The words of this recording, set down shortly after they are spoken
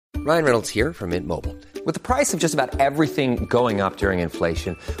Ryan Reynolds here from Mint Mobile. With the price of just about everything going up during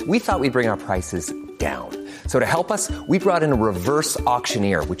inflation, we thought we'd bring our prices down. So to help us, we brought in a reverse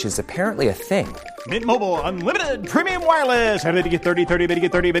auctioneer, which is apparently a thing. Mint Mobile Unlimited Premium Wireless. How to get 30, 30, bit to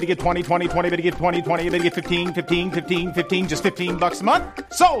get 30, bit to get 20, 20, 20, bit to get 20, 20, bit to get 15, 15, 15, 15, just $15 a month?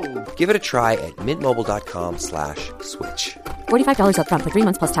 Sold! Give it a try at mintmobile.com/switch. $45 up front for 3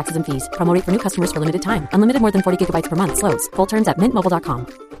 months plus taxes and fees. Promo rate for new customers for limited time. Unlimited more than 40 gigabytes per month. Slows full terms at mintmobile.com.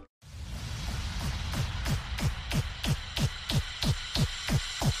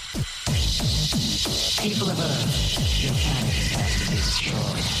 People of Earth, your planet has to be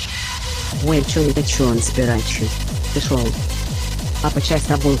destroyed. Ввечері та чон збирачі. Пішов. А почать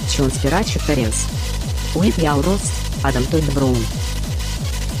работ чон збирачі перес. Уїв я рост, Адам той добром.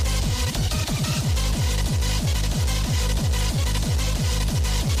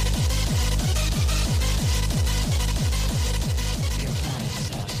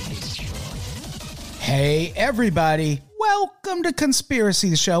 Hey, everybody. Welcome to Conspiracy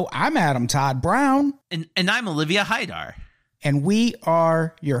the Show. I'm Adam Todd Brown. And I'm Olivia Haidar. And we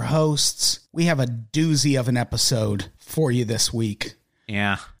are your hosts. We have a doozy of an episode for you this week.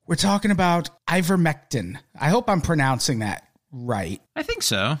 Yeah. We're talking about ivermectin. I hope I'm pronouncing that right. I think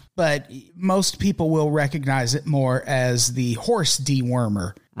so. But most people will recognize it more as the horse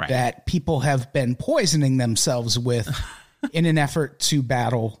dewormer that people have been poisoning themselves with in an effort to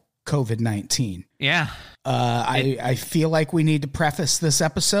battle COVID-19. Yeah. I feel like we need to preface this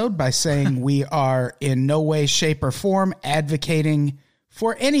episode by saying we are in no way, shape, or form advocating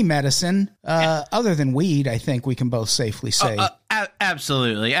for any medicine other than weed. I think we can both safely say.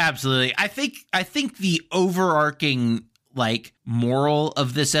 Absolutely. Absolutely. I think the overarching moral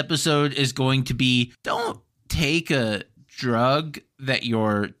of this episode is going to be don't take a drug that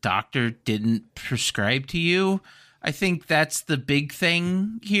your doctor didn't prescribe to you. I think that's the big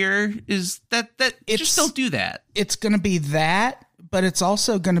thing here is that just don't do that. It's going to be that, but it's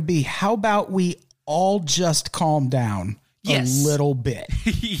also going to be how about we all just calm down a little bit.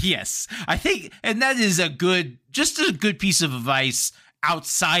 Yes. I think, and that is a good piece of advice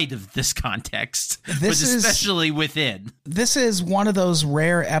outside of this context, but especially within. This is one of those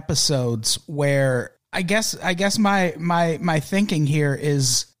rare episodes where I guess my thinking here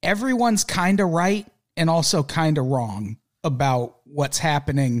is everyone's kind of right and also kind of wrong about what's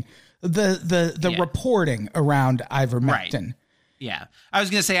happening, the reporting around ivermectin. Right. Yeah. I was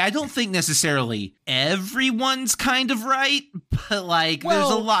going to say, I don't think necessarily everyone's kind of right, but there's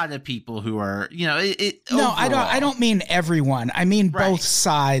a lot of people who are, No, I don't mean everyone. I mean, both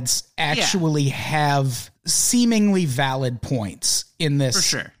sides actually have seemingly valid points in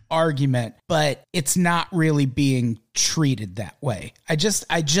this argument, but it's not really being treated that way. I just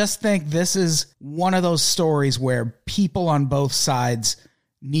think this is one of those stories where people on both sides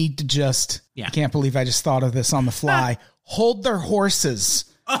need to just, I can't believe I just thought of this on the fly, hold their horses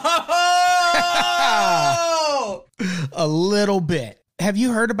a little bit. Have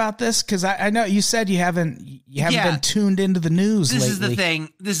you heard about this? Because I know you said you haven't been tuned into the news lately.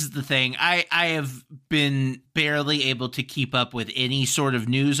 This is the thing. I have been barely able to keep up with any sort of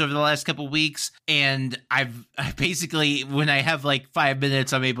news over the last couple of weeks, and I basically, when I have 5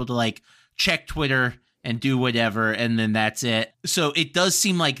 minutes, I'm able to check Twitter and do whatever, and then that's it. So it does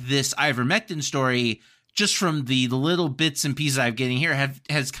seem like this ivermectin story, just from the little bits and pieces I'm getting here,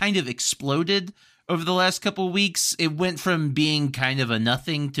 has kind of exploded over the last couple of weeks. It went from being kind of a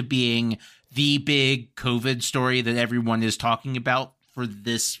nothing to being the big COVID story that everyone is talking about for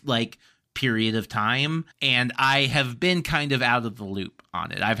this period of time. And I have been kind of out of the loop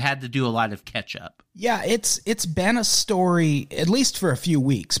on it. I've had to do a lot of catch up. Yeah, it's been a story, at least for a few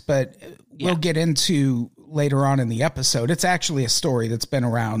weeks, but we'll get into later on in the episode. It's actually a story that's been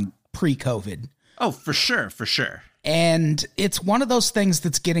around pre-COVID. Oh, for sure. For sure. And it's one of those things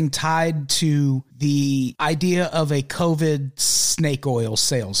that's getting tied to the idea of a COVID snake oil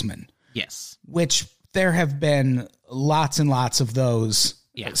salesman. Yes. Which there have been lots and lots of those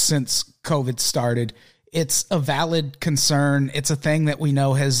since COVID started. It's a valid concern. It's a thing that we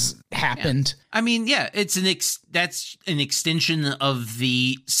know has happened. Yeah. I mean, it's that's an extension of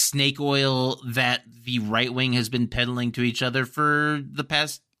the snake oil that the right wing has been peddling to each other for the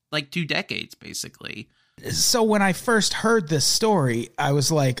past 2 decades, basically. So when I first heard this story, I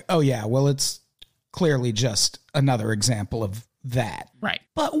was like, oh yeah, well, it's clearly just another example of that. Right.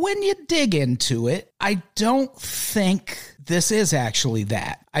 But when you dig into it, I don't think this is actually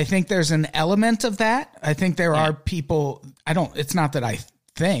that. I think there's an element of that. I think there are people, it's not that I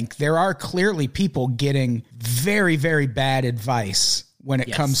think, there are clearly people getting very, very bad advice when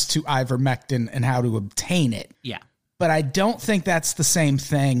it comes to ivermectin and how to obtain it. Yeah. But I don't think that's the same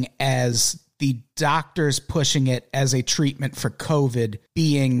thing as the doctors pushing it as a treatment for COVID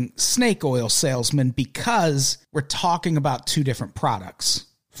being snake oil salesmen, because we're talking about two different products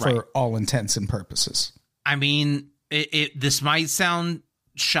for all intents and purposes. I mean, this might sound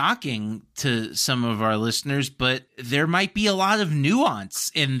shocking to some of our listeners, but there might be a lot of nuance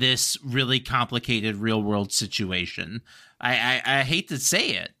in this really complicated real world situation. I hate to say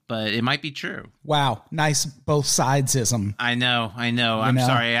it, but it might be true. Wow, nice both sidesism. I know. I'm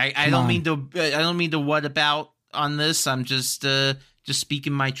sorry. I don't mean to what about on this. I'm just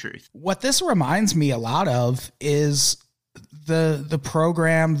speaking my truth. What this reminds me a lot of is the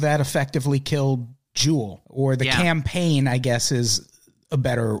program that effectively killed Juul, or the campaign, I guess is a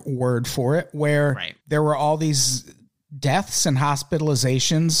better word for it, where there were all these deaths and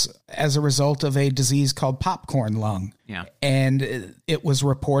hospitalizations as a result of a disease called popcorn lung. Yeah. And it was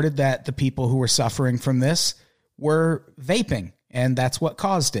reported that the people who were suffering from this were vaping, and that's what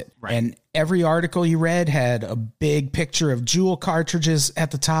caused it. Right. And every article you read had a big picture of Juul cartridges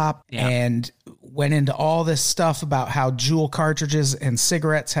at the top and went into all this stuff about how Juul cartridges and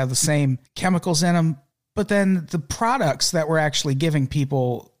cigarettes have the same chemicals in them. But then the products that were actually giving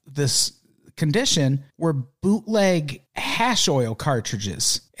people this condition were bootleg hash oil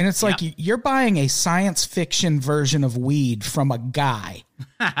cartridges. And it's like you're buying a science fiction version of weed from a guy.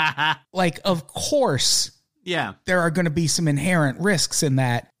 Like, of course, there are going to be some inherent risks in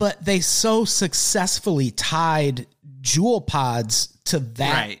that, but they so successfully tied Juul pods to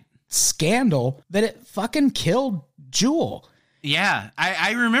that scandal that it fucking killed Juul. Yeah,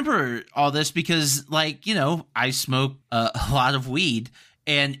 I remember all this because, like, you know, I smoke a lot of weed,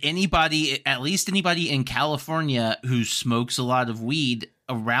 and at least anybody in California who smokes a lot of weed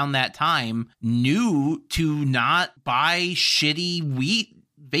around that time knew to not buy shitty weed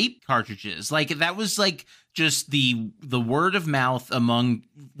vape cartridges. Like, that was like just the word of mouth among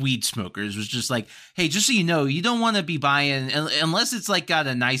weed smokers was just like, hey, just so you know, you don't want to be buying, unless it's like got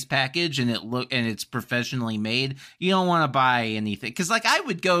a nice package and it's professionally made, you don't want to buy anything. Because like I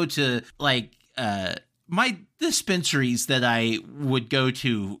would go to like my dispensaries that I would go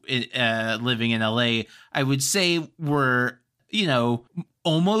to living in LA, I would say were, you know,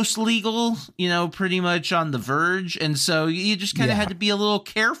 almost legal, you know, pretty much on the verge. And so you just kind of had to be a little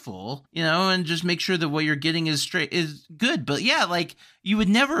careful, you know, and just make sure that what you're getting is good. But yeah, like you would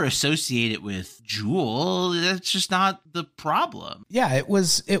never associate it with Juul. That's just not the problem. Yeah, it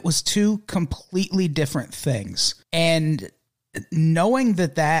was two completely different things. And knowing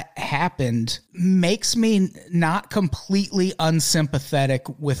that happened makes me not completely unsympathetic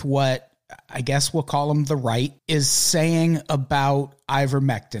with what I guess we'll call them the right is saying about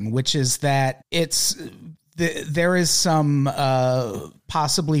ivermectin, which is that there is some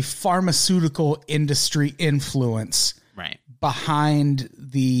possibly pharmaceutical industry influence behind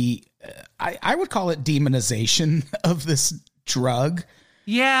the, I would call it demonization of this drug.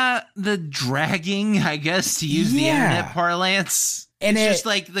 Yeah, the dragging, I guess, to use the internet parlance. And it's just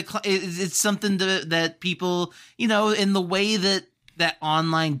like it's something that people, you know, in the way that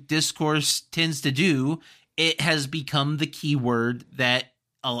online discourse tends to do, it has become the keyword that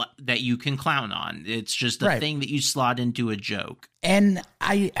you can clown on. It's just a thing that you slot into a joke. And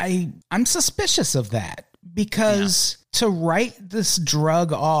I'm suspicious of that because to write this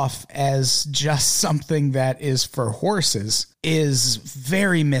drug off as just something that is for horses is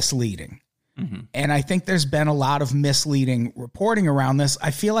very misleading. Mm-hmm. And I think there's been a lot of misleading reporting around this.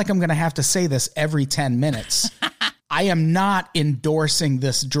 I feel like I'm going to have to say this every 10 minutes. I am not endorsing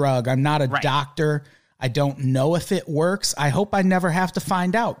this drug. I'm not a doctor. I don't know if it works. I hope I never have to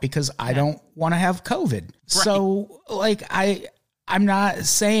find out because I don't want to have COVID. Right. So like I'm not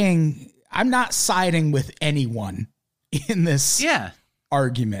siding with anyone in this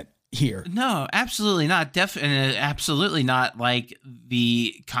argument here. No, absolutely not. Absolutely not like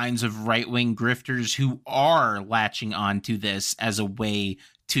the kinds of right-wing grifters who are latching onto this as a way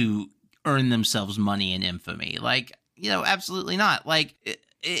to earn themselves money and infamy. Like, you know, absolutely not. Like,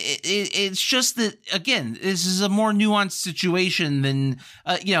 it's just that, again, this is a more nuanced situation than,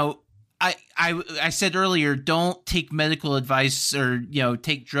 you know, I said earlier, don't take medical advice or, you know,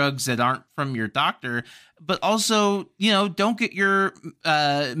 take drugs that aren't from your doctor, but also, you know, don't get your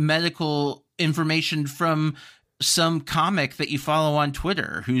medical information from some comic that you follow on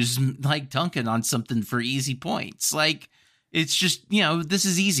Twitter who's like dunking on something for easy points. Like, it's just, you know, this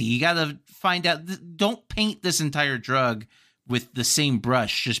is easy. You got to find out. Don't paint this entire drug with the same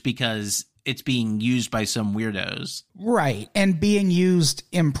brush just because it's being used by some weirdos. Right. And being used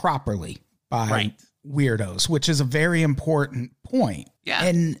improperly by weirdos, which is a very important point. Yeah.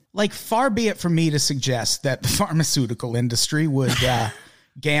 And like, far be it from me to suggest that the pharmaceutical industry would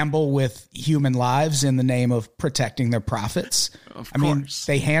gamble with human lives in the name of protecting their profits. Of course. I mean,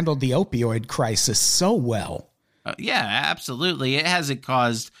 they handled the opioid crisis so well. Yeah, absolutely. It hasn't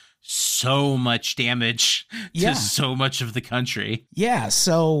caused so much damage to so much of the country. Yeah.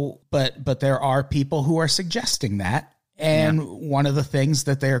 So, but there are people who are suggesting that. And one of the things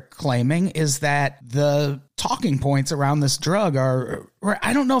that they're claiming is that the talking points around this drug are, or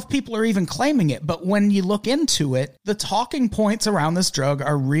I don't know if people are even claiming it, but when you look into it, the talking points around this drug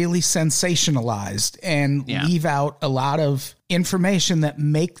are really sensationalized and leave out a lot of information that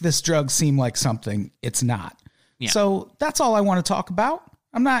make this drug seem like something it's not. Yeah. So that's all I want to talk about.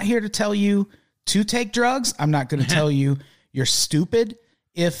 I'm not here to tell you to take drugs. I'm not going to tell you you're stupid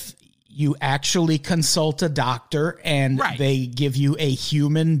if you actually consult a doctor and they give you a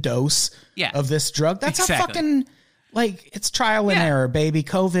human dose of this drug. That's a fucking, like, it's trial and error, baby.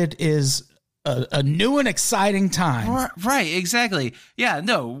 COVID is a new and exciting time. Right, exactly. Yeah,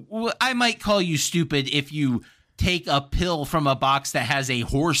 no, I might call you stupid if you take a pill from a box that has a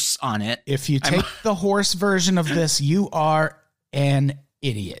horse on it. If you take the horse version of this, you are an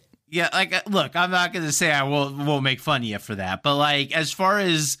idiot. Yeah, like, look, I'm not going to say I won't make fun of you for that, but like, as far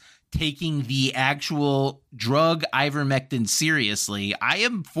as taking the actual drug ivermectin seriously, I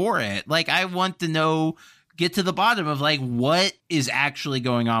am for it. Like, I want to get to the bottom of like, what is actually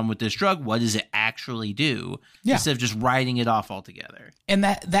going on with this drug? What does it actually do? Instead of just writing it off altogether. And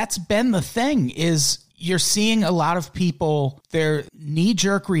that's been the thing, is you're seeing a lot of people, their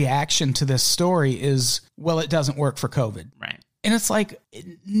knee-jerk reaction to this story is, well, it doesn't work for COVID. Right. And it's like,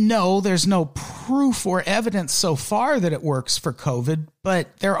 no, there's no proof or evidence so far that it works for COVID,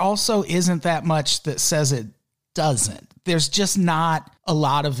 but there also isn't that much that says it doesn't. There's just not a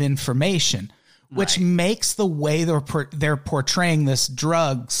lot of information, which makes the way they're portraying this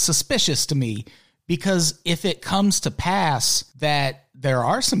drug suspicious to me, because if it comes to pass that there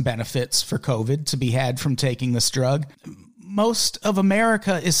are some benefits for COVID to be had from taking this drug, most of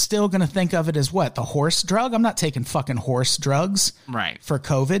America is still going to think of it as what? The horse drug? I'm not taking fucking horse drugs for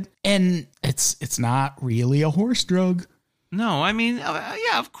COVID. And it's not really a horse drug. No, I mean,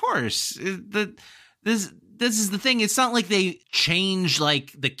 yeah, of course. This is the thing. It's not like they change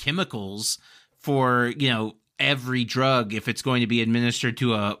like the chemicals for, every drug if it's going to be administered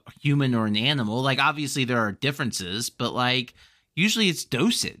to a human or an animal. Like, obviously there are differences, but like, usually it's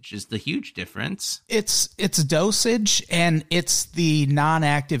dosage is the huge difference. It's dosage, and it's the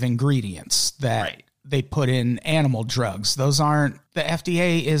non-active ingredients that they put in animal drugs. The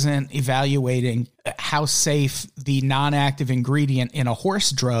FDA isn't evaluating how safe the non-active ingredient in a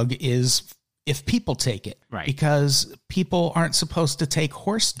horse drug is if people take it. Right. Because people aren't supposed to take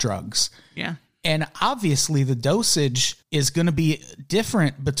horse drugs. Yeah. And obviously the dosage is going to be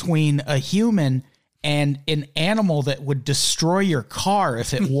different between a human and an animal that would destroy your car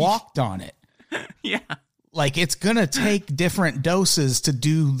if it walked on it. Yeah. Like, it's going to take different doses to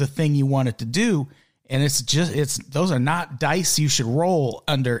do the thing you want it to do. And those are not dice you should roll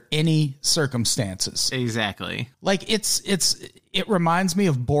under any circumstances. Exactly. Like, it reminds me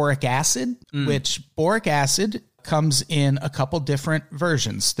of boric acid, which boric acid comes in a couple different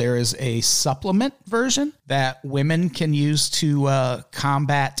versions. There is a supplement version that women can use to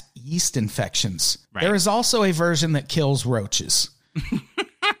combat yeast infections. Right. There is also a version that kills roaches.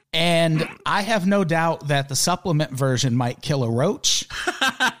 And I have no doubt that the supplement version might kill a roach,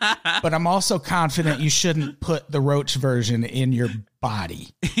 but I'm also confident you shouldn't put the roach version in your body.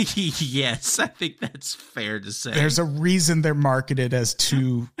 Yes, I think that's fair to say. There's a reason they're marketed as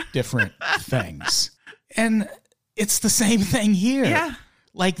two different things. And it's the same thing here. Yeah.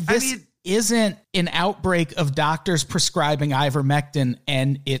 Like, this isn't an outbreak of doctors prescribing ivermectin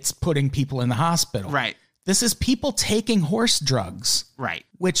and it's putting people in the hospital. Right. This is people taking horse drugs. Right.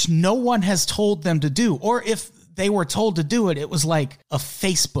 Which no one has told them to do. Or if they were told to do it, it was like a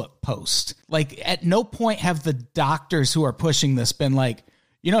Facebook post. Like, at no point have the doctors who are pushing this been like,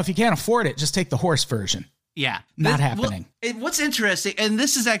 if you can't afford it, just take the horse version. Yeah. Not happening. Well, what's interesting, and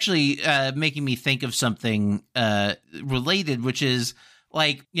this is actually making me think of something related, which is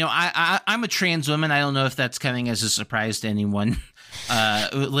like, I'm a trans woman. I don't know if that's coming as a surprise to anyone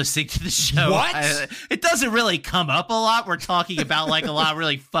listening to the show. What? It doesn't really come up a lot. We're talking about like a lot of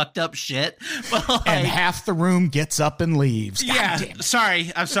really fucked up shit. But like, and half the room gets up and leaves. God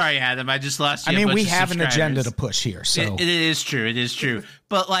sorry. I'm sorry, Adam. I just lost you. We have an agenda to push here. So it is true. It is true.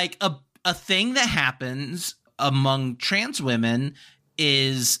 But like a thing that happens among trans women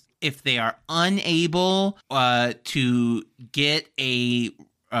is if they are unable to get a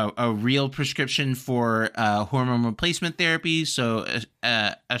a real prescription for hormone replacement therapy, so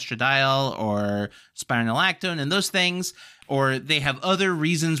estradiol or spironolactone and those things, or they have other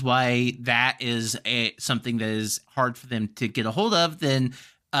reasons why that is something that is hard for them to get a hold of, then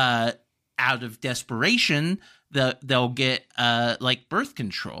out of desperation, they'll get like birth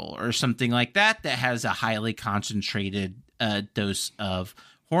control or something like that has a highly concentrated dose of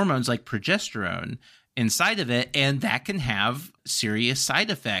hormones like progesterone inside of it, and that can have serious side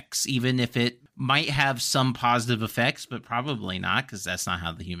effects, even if it might have some positive effects, but probably not, because that's not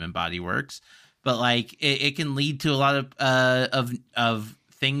how the human body works. But like it can lead to a lot of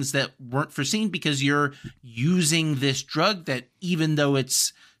things that weren't foreseen, because you're using this drug that, even though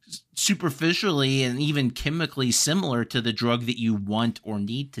it's superficially and even chemically similar to the drug that you want or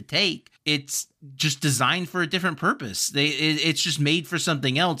need to take, it's just designed for a different purpose. It's just made for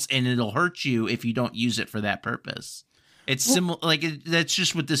something else, and it'll hurt you if you don't use it for that purpose. It's similar, that's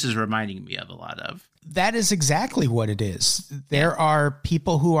just what this is reminding me of a lot of. That is exactly what it is. There are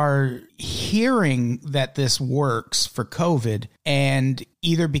people who are hearing that this works for COVID, and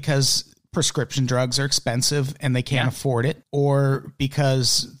either because prescription drugs are expensive and they can't afford it, or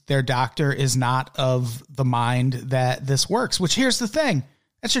because their doctor is not of the mind that this works, which, here's the thing,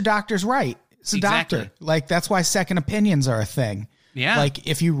 that's your doctor's right. It's a doctor. Like, that's why second opinions are a thing. Yeah. Like,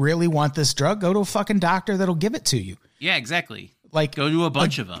 if you really want this drug, go to a fucking doctor that'll give it to you. Yeah, exactly. Like, go to a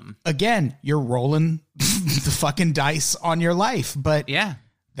bunch of them. Again, you're rolling the fucking dice on your life, but yeah,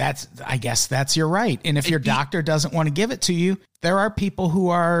 I guess that's your right. And if your doctor doesn't want to give it to you, there are people who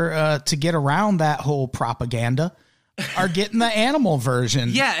are, to get around that whole propaganda, are getting the animal version.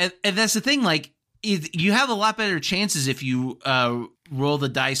 Yeah, and that's the thing. Like, you have a lot better chances if you roll the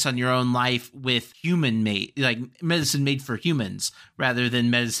dice on your own life with medicine made for humans rather than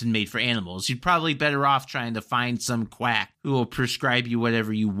medicine made for animals. You're probably better off trying to find some quack who will prescribe you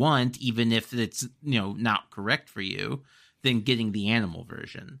whatever you want, even if it's, not correct for you, than getting the animal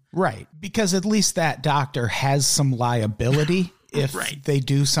version. Right. Because at least that doctor has some liability if they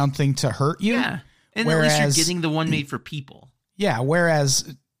do something to hurt you. Yeah. And at least you're getting the one made for people. Yeah.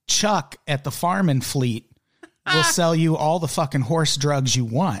 Whereas Chuck at the Farm and Fleet will sell you all the fucking horse drugs you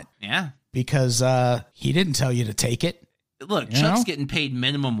want. Yeah. Because he didn't tell you to take it. Look, Chuck's getting paid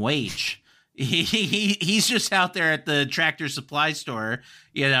minimum wage. He's just out there at the Tractor Supply store.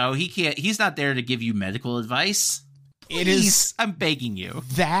 He's not there to give you medical advice. Please, I'm begging you.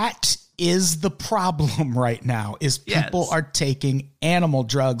 That is the problem right now, is people are taking animal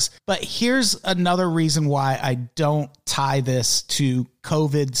drugs. But here's another reason why I don't tie this to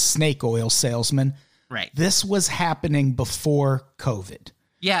COVID snake oil salesmen. Right. This was happening before COVID.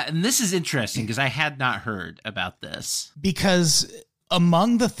 Yeah, and this is interesting because I had not heard about this. Because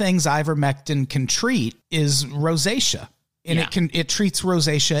among the things ivermectin can treat is rosacea. And it treats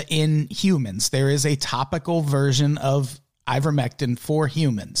rosacea in humans. There is a topical version of ivermectin for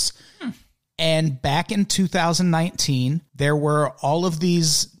humans. And back in 2019, there were all of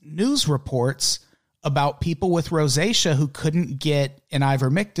these news reports about people with rosacea who couldn't get an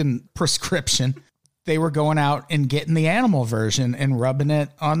ivermectin prescription. They were going out and getting the animal version and rubbing it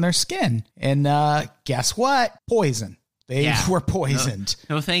on their skin. And guess what? Poison. They were poisoned.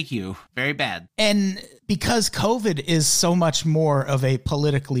 No, thank you. Very bad. And because COVID is so much more of a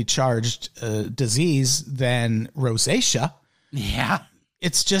politically charged disease than rosacea. Yeah.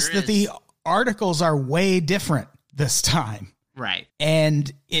 It's just that the articles are way different this time. Right.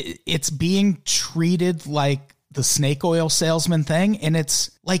 And it's being treated like the snake oil salesman thing. And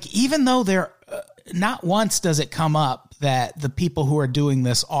it's like, even though they're not once does it come up that the people who are doing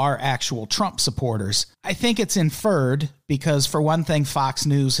this are actual Trump supporters. I think it's inferred because, for one thing, Fox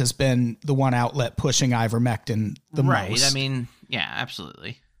News has been the one outlet pushing ivermectin the most. Right. I mean, yeah,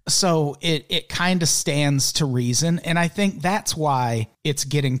 absolutely. So it kind of stands to reason. And I think that's why it's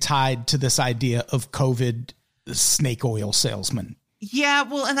getting tied to this idea of COVID snake oil salesman. Yeah,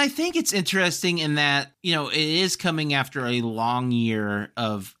 well, and I think it's interesting in that, it is coming after a long year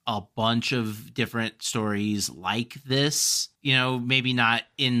of a bunch of different stories like this, maybe not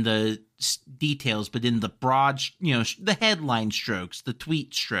in the details, but in the broad, the headline strokes, the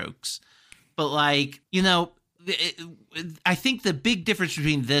tweet strokes. But I think the big difference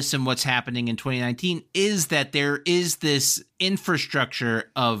between this and what's happening in 2019 is that there is this infrastructure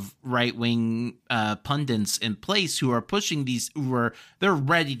of right-wing pundits in place who are pushing they're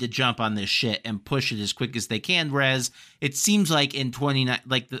ready to jump on this shit and push it as quick as they can. Whereas it seems like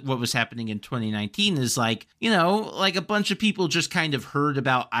what was happening in 2019 is a bunch of people just kind of heard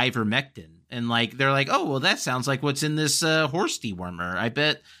about ivermectin And like, they're like, oh, well, that sounds like what's in this horse dewormer. I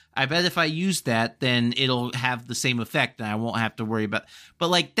bet if I use that, then it'll have the same effect and I won't have to worry about. But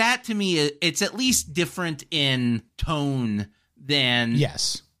like that to me, it's at least different in tone than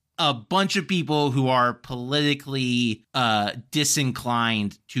a bunch of people who are politically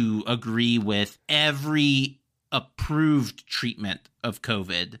disinclined to agree with every approved treatment of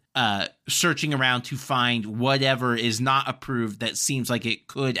COVID, searching around to find whatever is not approved that seems like it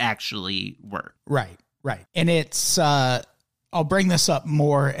could actually work. Right. And it's, I'll bring this up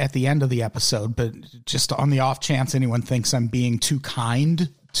more at the end of the episode, but just on the off chance anyone thinks I'm being too kind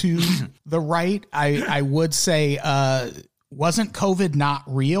to the right, I would say, wasn't COVID not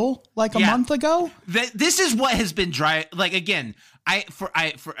real like a month ago? This is what has been dry. Like, again,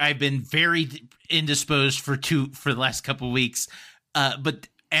 I've been very indisposed for the last couple of weeks. But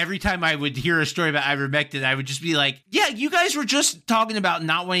every time I would hear a story about ivermectin, I would just be like, yeah, you guys were just talking about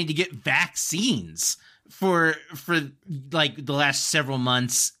not wanting to get vaccines for like the last several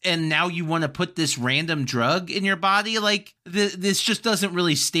months, and now you want to put this random drug in your body. Like this just doesn't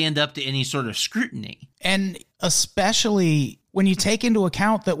really stand up to any sort of scrutiny. And especially when you take into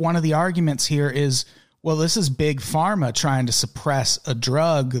account that one of the arguments here is, well, this is big pharma trying to suppress a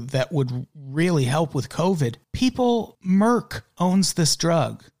drug that would really help with COVID. Merck owns this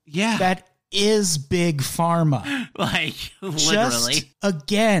drug. Yeah. That is big pharma. Like, literally. Just,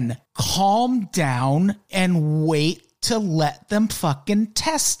 again, calm down and wait to let them fucking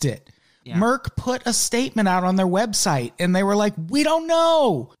test it. Yeah. Merck put a statement out on their website and they were like, we don't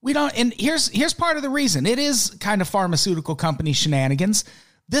know. And here's part of the reason. It is kind of pharmaceutical company shenanigans.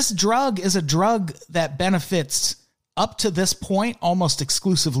 This drug is a drug that benefits up to this point almost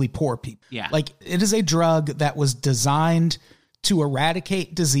exclusively poor people. Yeah. Like, it is a drug that was designed to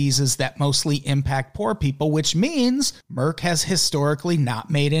eradicate diseases that mostly impact poor people, which means Merck has historically not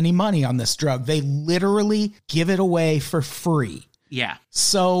made any money on this drug. They literally give it away for free. Yeah.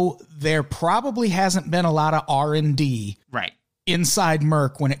 So there probably hasn't been a lot of R&D inside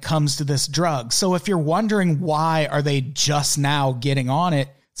Merck when it comes to this drug. So if you're wondering why are they just now getting on it,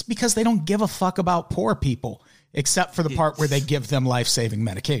 it's because they don't give a fuck about poor people, except for the part where they give them life-saving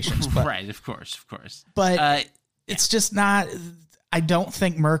medications. But, right, of course. But it's just not, I don't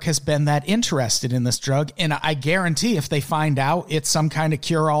think Merck has been that interested in this drug. And I guarantee if they find out it's some kind of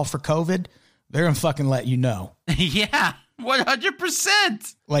cure-all for COVID, they're going to fucking let you know. Yeah,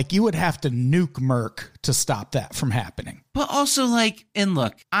 100%. Like, you would have to nuke Merck to stop that from happening. But also, like, and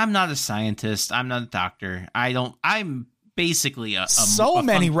look, I'm not a scientist. I'm not a doctor. I'm basically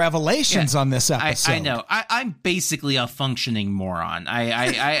many revelations on this episode. I know. I'm basically a functioning moron.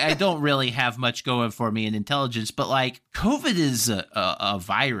 I don't really have much going for me in intelligence, but like, COVID is a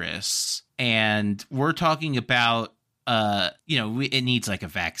virus, and we're talking about it needs like a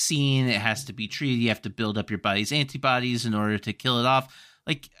vaccine. It has to be treated. You have to build up your body's antibodies in order to kill it off.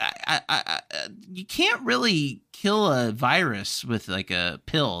 Like, you can't really kill a virus with like a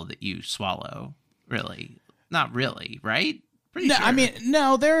pill that you swallow, really. Not really, right? Pretty sure. I mean,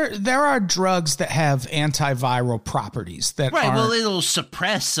 no, there are drugs that have antiviral properties that well, it'll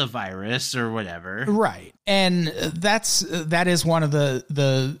suppress a virus or whatever. Right. And that is one of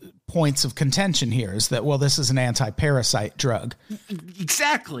the points of contention here is that, well, this is an anti-parasite drug.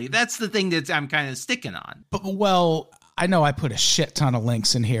 Exactly. That's the thing that I'm kind of sticking on. But, well, I know I put a shit ton of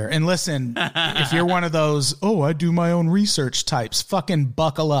links in here. And listen, if you're one of those, I do my own research types, fucking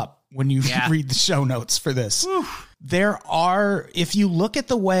buckle up when you read the show notes for this. Whew. There are, if you look at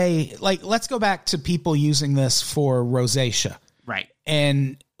the way, like, let's go back to people using this for rosacea. Right.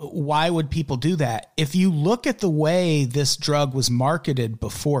 And why would people do that? If you look at the way this drug was marketed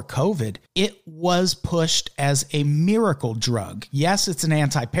before COVID, it was pushed as a miracle drug. Yes, it's an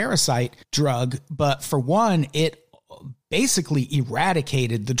anti-parasite drug, but for one, it basically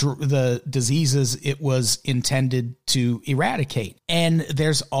eradicated the diseases it was intended to eradicate. And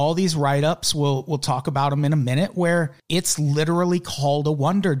there's all these write-ups, we'll talk about them in a minute, where it's literally called a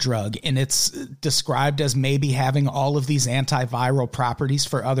wonder drug, and it's described as maybe having all of these antiviral properties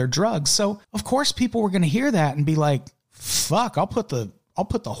for other drugs. So of course people were going to hear that and be like, fuck, I'll put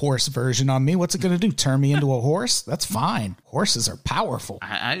the horse version on me. What's it going to do? Turn me into a horse? That's fine. Horses are powerful.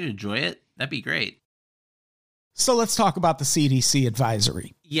 I'd enjoy it. That'd be great. So let's talk about the CDC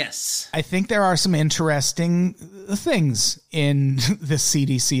advisory. Yes. I think there are some interesting things in the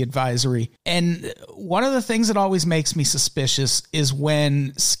CDC advisory. And one of the things that always makes me suspicious is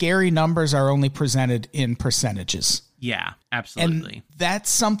when scary numbers are only presented in percentages. Yeah, absolutely. And that's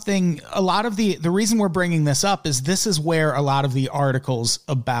something, a lot of the reason we're bringing this up is this is where a lot of the articles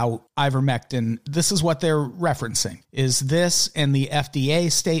about ivermectin, this is what they're referencing, is this and the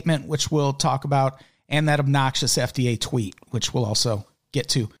FDA statement, which we'll talk about, and that obnoxious FDA tweet, which we'll also get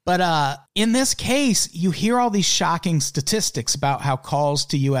to. But in this case, you hear all these shocking statistics about how calls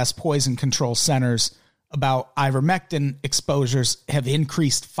to U.S. poison control centers about ivermectin exposures have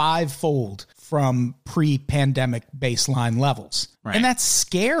increased 5-fold from pre-pandemic baseline levels. Right. And that's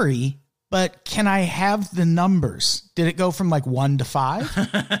scary, but can I have the numbers? Did it go from like 1 to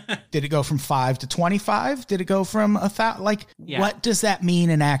 5? Did it go from 5 to 25? Did it go from 1,000? Like, what does that mean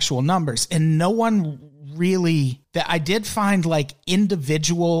in actual numbers? And no one really, that I did find like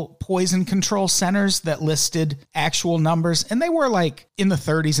individual poison control centers that listed actual numbers, and they were like in the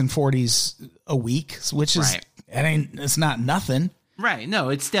 30s and 40s a week, which is, it's not nothing. Right. No,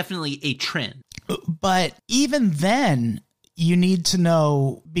 it's definitely a trend. But even then, you need to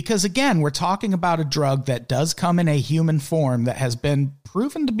know, because again, we're talking about a drug that does come in a human form that has been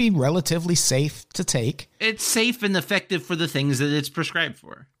proven to be relatively safe to take. It's safe and effective for the things that it's prescribed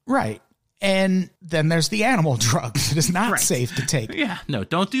for. Right. And then there's the animal drug that is not safe to take. Yeah, no,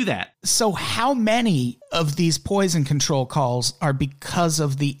 don't do that. So how many of these poison control calls are because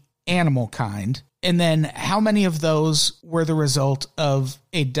of the animal kind? And then how many of those were the result of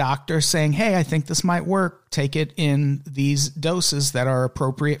a doctor saying, hey, I think this might work. Take it in these doses that are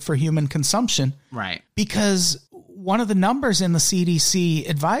appropriate for human consumption. Right. Because one of the numbers in the CDC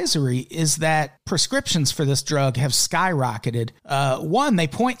advisory is that prescriptions for this drug have skyrocketed. One, they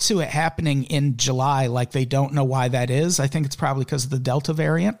point to it happening in July, like they don't know why that is. I think it's probably because of the Delta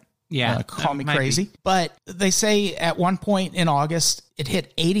variant. Yeah. Call me crazy. But they say at one point in August, it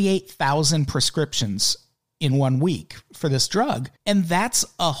hit 88,000 prescriptions in 1 week for this drug. And that's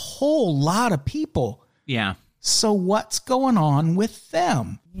a whole lot of people. Yeah. So what's going on with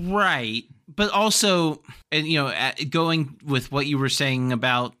them? Right. But also, going with what you were saying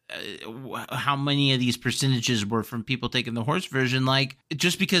about how many of these percentages were from people taking the horse version, like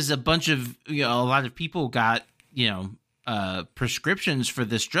just because a lot of people got, prescriptions for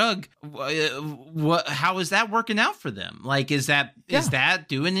this drug, how is that working out for them? Like, is that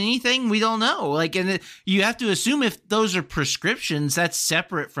doing anything? We don't know. Like, and you have to assume if those are prescriptions, that's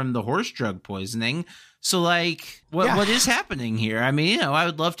separate from the horse drug poisoning. So, like, what is happening here? I mean, I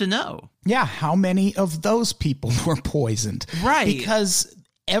would love to know. Yeah, how many of those people were poisoned? Right. Because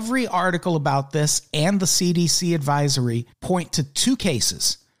every article about this and the CDC advisory point to 2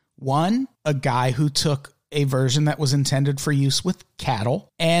 cases. One, a guy who took a version that was intended for use with cattle,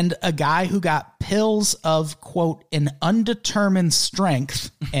 and a guy who got pills of, quote, an undetermined strength,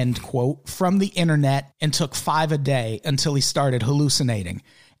 end quote, from the internet and took 5 a day until he started hallucinating.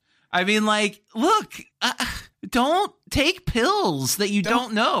 I mean, like, look, don't take pills that you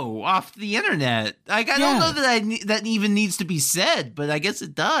don't know off the internet. Like, I don't know that even needs to be said, but I guess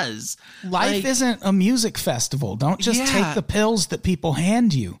it does. Life isn't a music festival. Don't just take the pills that people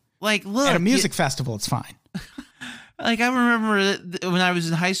hand you. Like, look. At a music festival, it's fine. Like, I remember when I was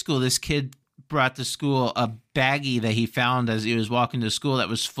in high school, this kid brought to school a baggie that he found as he was walking to school that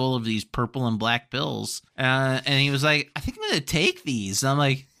was full of these purple and black pills. And he was like, I think I'm going to take these. And I'm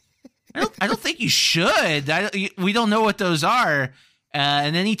like, I don't think you should. We don't know what those are.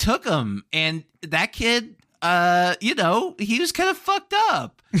 And then he took them. And that kid, he was kind of fucked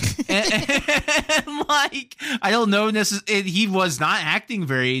up. and like, I don't know he was not acting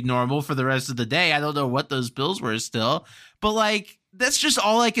very normal for the rest of the day. I don't know what those pills were still, but like, that's just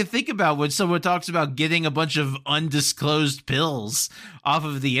all I can think about when someone talks about getting a bunch of undisclosed pills off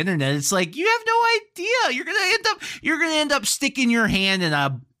of the internet. It's like, you have no idea. You're gonna end up sticking your hand in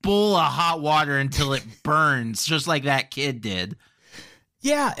a bowl of hot water until it burns, just like that kid did.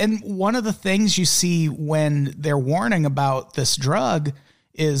 Yeah, and one of the things you see when they're warning about this drug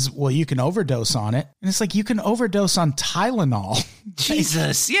is, well, you can overdose on it. And it's like, you can overdose on Tylenol.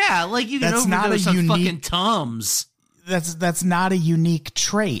 Jesus, yeah, like you can overdose on fucking Tums. That's not a unique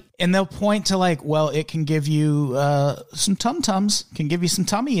trait. And they'll point to like, well, it can give you some tum-tums, can give you some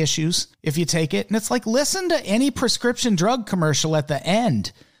tummy issues if you take it. And it's like, listen to any prescription drug commercial at the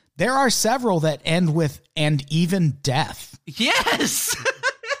end. There are several that end with, and even death. Yes.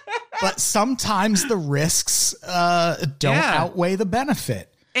 But sometimes the risks don't outweigh the benefit.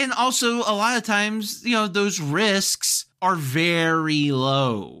 And also, a lot of times, those risks are very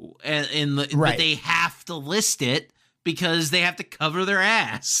low. But they have to list it because they have to cover their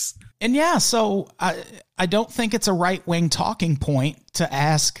ass. And so I don't think it's a right-wing talking point to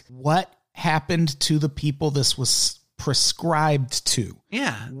ask what happened to the people this was prescribed to.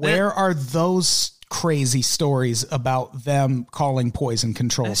 Yeah. Where are those crazy stories about them calling poison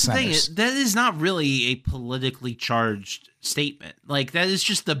control centers. That is not really a politically charged statement. Like, that is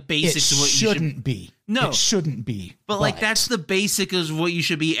just the basics of what you shouldn't be. No, it shouldn't be. But like, that's the basic of what you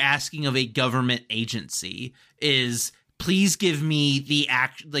should be asking of a government agency is, please give me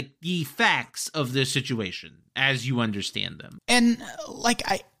the facts of the situation as you understand them. And like,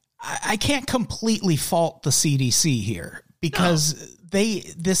 I can't completely fault the CDC here because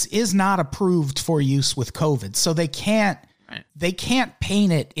this is not approved for use with COVID. So they can't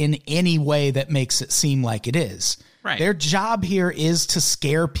paint it in any way that makes it seem like it is. Right. Their job here is to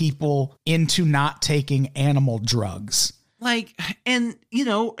scare people into not taking animal drugs. Like, and you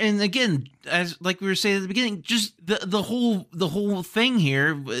know, and again, as like we were saying at the beginning, just the whole thing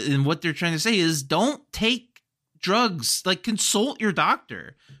here and what they're trying to say is, don't take drugs. Like, consult your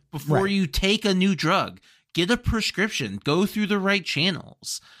doctor before you take a new drug. Get a prescription. Go through the right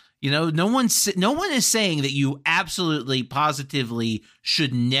channels. You know, no one is saying that you absolutely, positively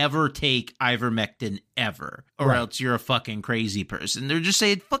should never take ivermectin ever, or else you're a fucking crazy person. They're just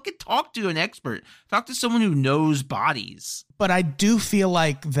saying, fucking talk to an expert. Talk to someone who knows bodies. But I do feel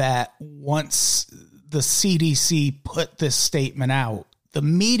like that once the CDC put this statement out, the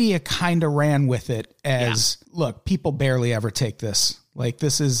media kind of ran with it as, look, people barely ever take this. Like,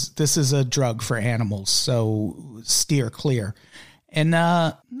 this is a drug for animals, so steer clear. And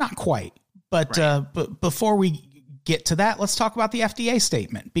not quite. But but before we get to that, let's talk about the FDA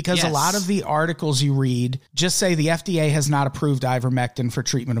statement, because a lot of the articles you read just say the FDA has not approved ivermectin for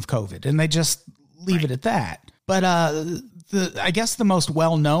treatment of COVID, and they just leave it at that. But I guess the most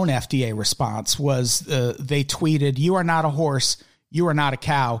well-known FDA response was they tweeted, "You are not a horse. You are not a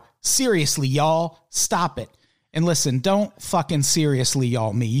cow. Seriously, y'all, stop it." And listen, don't fucking seriously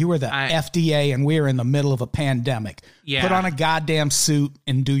y'all me. You are the FDA and we're in the middle of a pandemic. Yeah. Put on a goddamn suit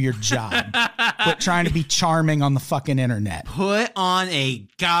and do your job. Quit trying to be charming on the fucking internet. Put on a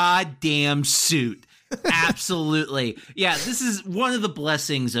goddamn suit. Absolutely. Yeah, this is one of the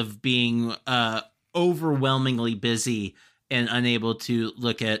blessings of being overwhelmingly busy and unable to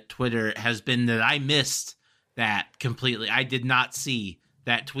look at Twitter has been that I missed that completely. I did not see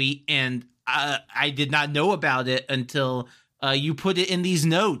that tweet, and I did not know about it until you put it in these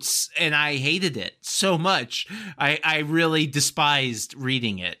notes, and I hated it so much. I really despised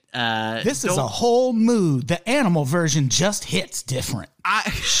reading it. This is a whole mood. The animal version just hits different.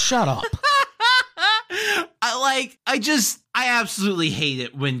 Shut up. I absolutely hate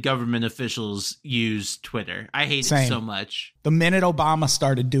it when government officials use Twitter. I hate it so much. The minute Obama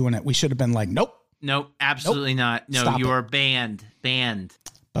started doing it, we should have been like, nope. Nope, absolutely not. No, Stop you are banned.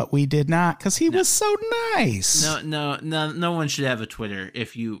 But we did not, because he was so nice. No one should have a Twitter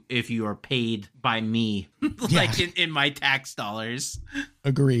if you are paid by me, like in my tax dollars.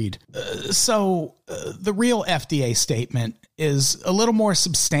 Agreed. So the real FDA statement is a little more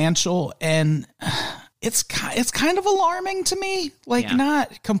substantial, and it's kind of alarming to me. Like,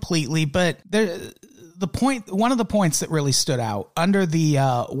 not completely, but one of the points that really stood out under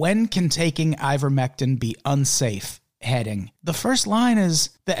the when can taking ivermectin be unsafe heading, the first line is,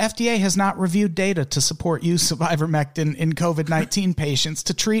 the FDA has not reviewed data to support use of ivermectin in COVID-19 patients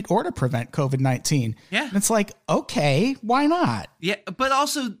to treat or to prevent COVID-19. Yeah. And it's like, okay, why not? Yeah, but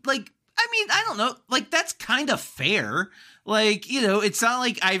also, like, I mean, I don't know, like, that's kind of fair. Like, you know, it's not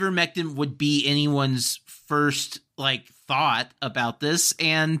like ivermectin would be anyone's first, like, thought about this.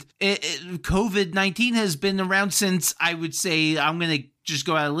 And COVID-19 has been around since, I would say, I'm going to just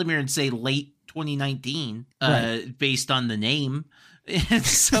go out of limb here and say late 2019, based on the name. And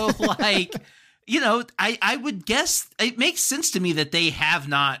so, like, you know, I would guess it makes sense to me that they have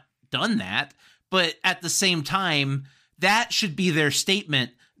not done that. But at the same time, that should be their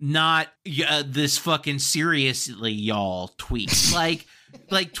statement, not this fucking seriously y'all tweet. like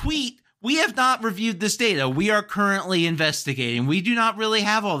tweet, we have not reviewed this data. We are currently investigating. We do not really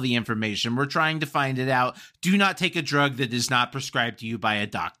have all the information. We're trying to find it out. Do not take a drug that is not prescribed to you by a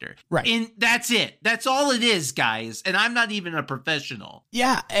doctor. Right. And that's it. That's all it is, guys. And I'm not even a professional.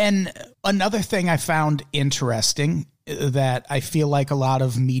 Yeah. And another thing I found interesting that I feel like a lot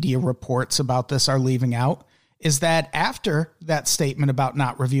of media reports about this are leaving out is that after that statement about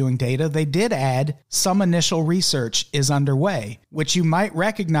not reviewing data, they did add some initial research is underway, which you might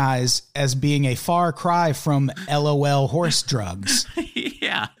recognize as being a far cry from LOL horse drugs.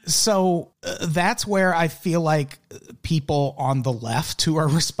 Yeah. So that's where I feel like people on the left who are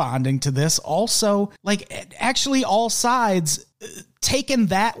responding to this also, like, actually all sides taken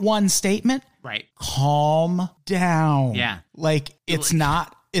that one statement. Right. Calm down. Yeah. Like, it's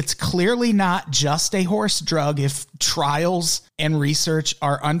not It's clearly not just a horse drug if trials and research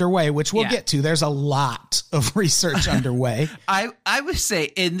are underway, which we'll get to. There's a lot of research underway. I would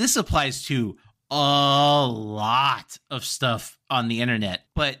say, and this applies to a lot of stuff on the internet,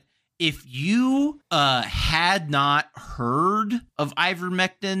 but if you had not heard of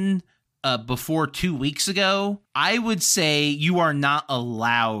ivermectin before 2 weeks ago, I would say you are not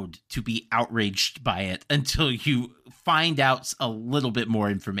allowed to be outraged by it until you find out a little bit more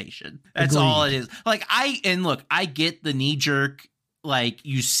information. That's Agreed. all it is. Like, I get the knee jerk. Like,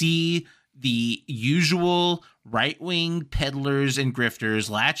 you see the usual right-wing peddlers and grifters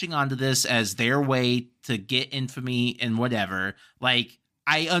latching onto this as their way to get infamy and whatever. Like,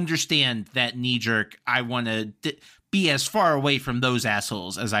 I understand that knee jerk. I want to be as far away from those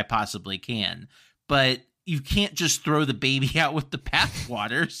assholes as I possibly can. But you can't just throw the baby out with the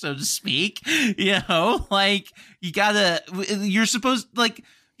bathwater, so to speak. You know, like, you're supposed, like,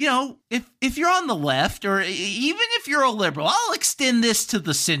 you know, if you're on the left, or even if you're a liberal, I'll extend this to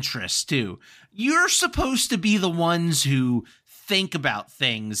the centrists too. You're supposed to be the ones who think about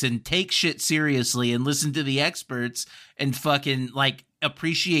things and take shit seriously and listen to the experts and fucking, like,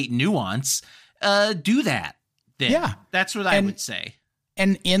 appreciate nuance. Do that. Then. Yeah. That's what I would say.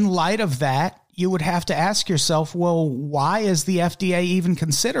 And in light of that, you would have to ask yourself, well, why is the FDA even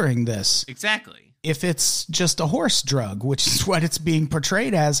considering this? Exactly. If it's just a horse drug, which is what it's being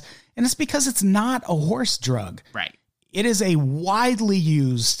portrayed as. And it's because it's not a horse drug. Right. It is a widely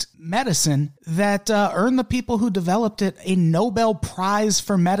used medicine that earned the people who developed it a Nobel Prize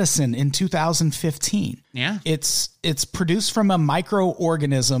for Medicine in 2015. Yeah. It's produced from a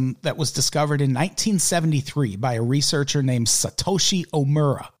microorganism that was discovered in 1973 by a researcher named Satoshi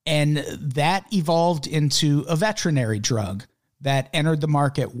Omura. And that evolved into a veterinary drug that entered the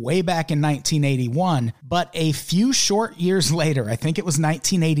market way back in 1981. But a few short years later, I think it was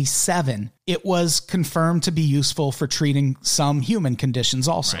 1987, it was confirmed to be useful for treating some human conditions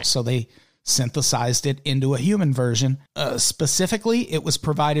also. Right. So they synthesized it into a human version. Specifically, it was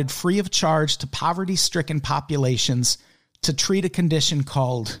provided free of charge to poverty-stricken populations to treat a condition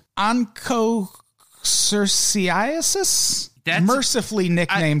called onchocerciasis, mercifully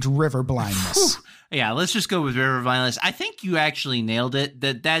nicknamed river blindness. Yeah, let's just go with river blindness. I think you actually nailed it.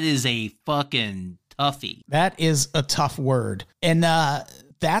 That is a fucking toughie. That is a tough word. And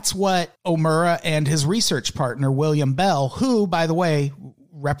that's what Omura and his research partner, William Bell, who, by the way,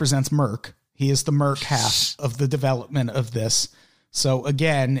 represents Merck. He is the Merck half of the development of this. So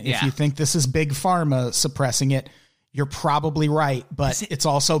again, if you think this is Big Pharma suppressing it, you're probably right, but it's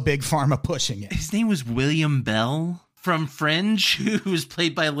also Big Pharma pushing it. His name was William Bell? From Fringe, who was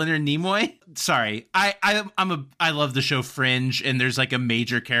played by Leonard Nimoy. Sorry, I love the show Fringe, and there's like a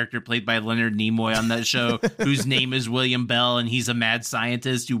major character played by Leonard Nimoy on that show whose name is William Bell, and he's a mad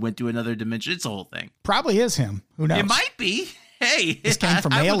scientist who went to another dimension. It's a whole thing. Probably is him. Who knows? It might be. Hey, this came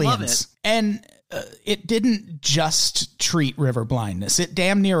from aliens, and it didn't just treat river blindness. It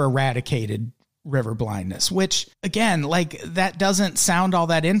damn near eradicated river blindness, which again, like, that doesn't sound all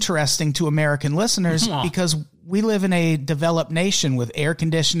that interesting to American listeners because we live in a developed nation with air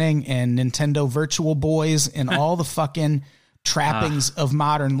conditioning and Nintendo Virtual Boys and all the fucking trappings of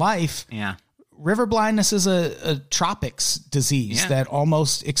modern life. Yeah. River blindness is a tropics disease that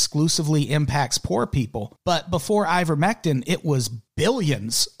almost exclusively impacts poor people. But before ivermectin, it was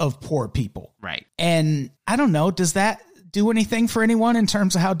billions of poor people. Right. And I don't know, does that do anything for anyone in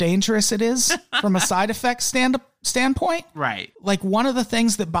terms of how dangerous it is from a side effect standpoint? Right. Like, one of the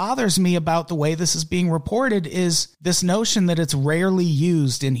things that bothers me about the way this is being reported is this notion that it's rarely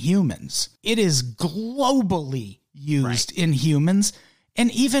used in humans. It is globally used in humans.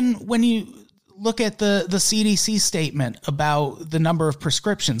 And even when you look at the CDC statement about the number of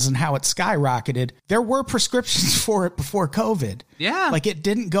prescriptions and how it skyrocketed, there were prescriptions for it before COVID. Yeah. Like, it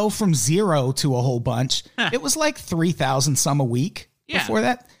didn't go from 0 to a whole bunch. It was like 3,000 some a week before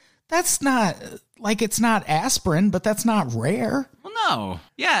that. That's not, like, it's not aspirin, but that's not rare. Well, no.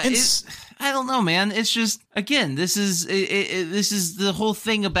 Yeah. I don't know, man. It's just, again, this is the whole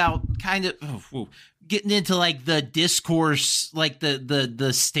thing about kind of getting into, like, the discourse, like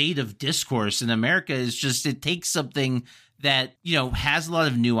the state of discourse in America is just, it takes something that, you know, has a lot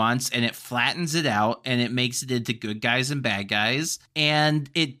of nuance and it flattens it out and it makes it into good guys and bad guys. And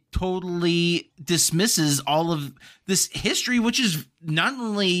it totally dismisses all of this history, which is not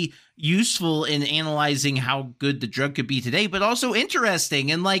only useful in analyzing how good the drug could be today, but also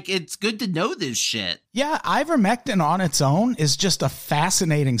interesting. And, like, it's good to know this shit. Yeah, ivermectin on its own is just a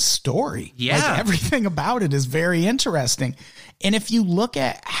fascinating story. Yeah. Like, everything about it is very interesting. And if you look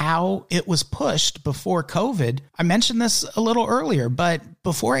at how it was pushed before COVID, I mentioned this a little earlier, but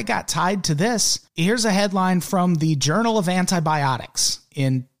before it got tied to this, here's a headline from the Journal of Antibiotics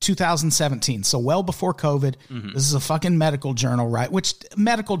in 2017. So well before COVID. This is a fucking medical journal, right? Which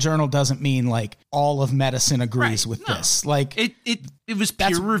medical journal doesn't mean like all of medicine agrees with this. Like it was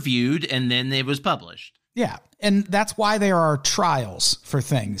peer reviewed and then it was published. Yeah. And that's why there are trials for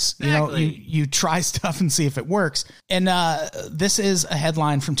things. Exactly. You know, you try stuff and see if it works. And this is a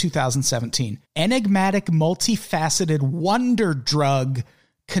headline from 2017. Enigmatic, multifaceted wonder drug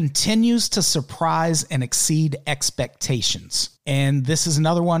continues to surprise and exceed expectations. And this is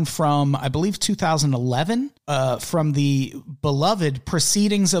another one from, I believe, 2011, from the beloved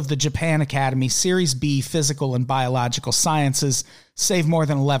Proceedings of the Japan Academy, Series B, Physical and Biological Sciences. Save more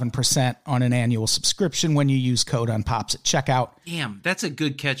than 11% on an annual subscription when you use code UNPOPS at checkout. Damn, that's a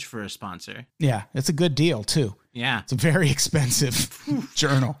good catch for a sponsor. Yeah, it's a good deal, too. Yeah. It's a very expensive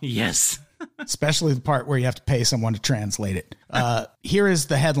journal. Yes. Especially the part where you have to pay someone to translate it. Here is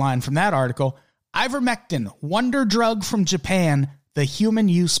the headline from that article. Ivermectin, wonder drug from Japan, the human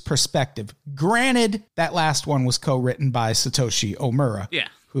use perspective. Granted, that last one was co-written by Satoshi Omura,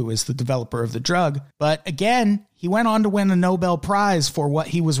 who is the developer of the drug. But again, he went on to win a Nobel Prize for what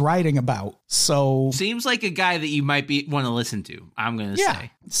he was writing about. So seems like a guy that you might want to listen to, I'm going to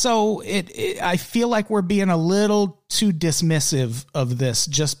say. So I feel like we're being a little too dismissive of this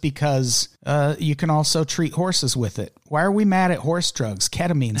just because you can also treat horses with it. Why are we mad at horse drugs?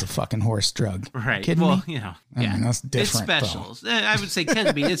 Ketamine's a fucking horse drug. Right. Kidding me? You know, I mean, that's different. It's special. I would say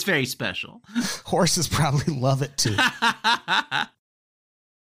ketamine, it's very special. Horses probably love it too.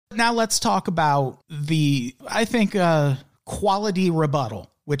 Now let's talk about the, I think, quality rebuttal,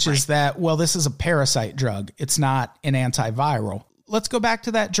 which is that, well, this is a parasite drug. It's not an antiviral. Let's go back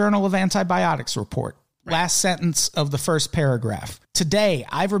to that Journal of Antibiotics report. Last sentence of the first paragraph. Today,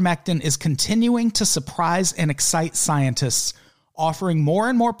 ivermectin is continuing to surprise and excite scientists, offering more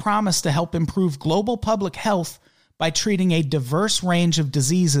and more promise to help improve global public health by treating a diverse range of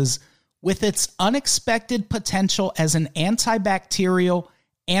diseases with its unexpected potential as an antibacterial,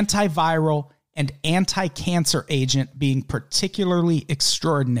 antiviral, and anti-cancer agent being particularly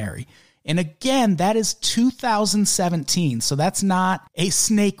extraordinary. And again, that is 2017. So that's not a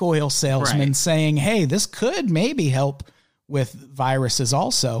snake oil salesman saying, hey, this could maybe help with viruses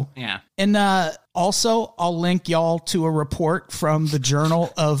also. Yeah. And also, I'll link y'all to a report from the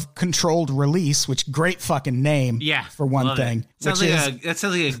Journal of Controlled Release, which great fucking name for one thing. That sounds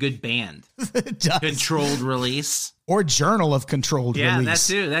like a good band. It does. Controlled Release. Or Journal of Controlled Release. Yeah, that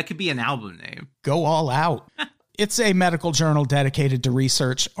too. That could be an album name. Go all out. It's a medical journal dedicated to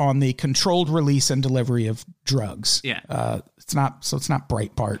research on the controlled release and delivery of drugs. Yeah. It's not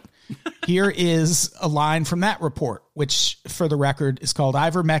Breitbart. Here is a line from that report, which, for the record, is called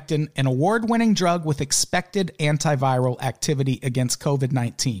Ivermectin, an award-winning drug with expected antiviral activity against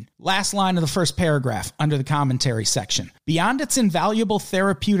COVID-19. Last line of the first paragraph under the commentary section. Beyond its invaluable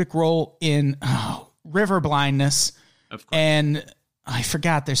therapeutic role in river blindness, and I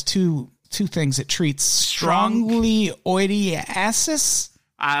forgot there's two things it treats. Strongyloidiasis?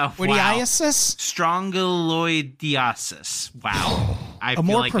 Strongyloidiasis. Wow. A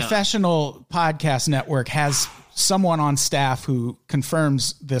more professional podcast network has someone on staff who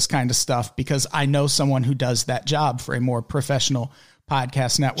confirms this kind of stuff because I know someone who does that job for a more professional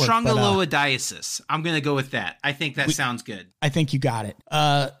podcast network. Strongyloidiasis. I'm going to go with that. I think that sounds good. I think you got it.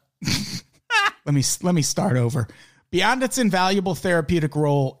 Let me start over. Beyond its invaluable therapeutic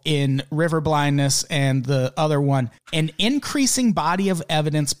role in river blindness and the other one, an increasing body of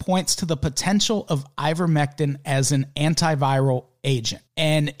evidence points to the potential of ivermectin as an antiviral agent.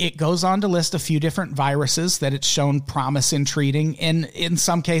 And it goes on to list a few different viruses that it's shown promise in treating. And in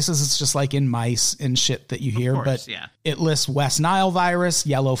some cases, it's just like in mice and shit that you hear. It lists West Nile virus,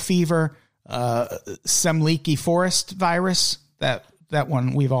 yellow fever, Semliki forest virus, that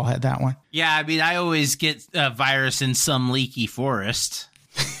one, we've all had that one. Yeah, I mean, I always get a virus in some leaky forest.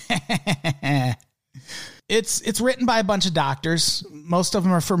 It's written by a bunch of doctors. Most of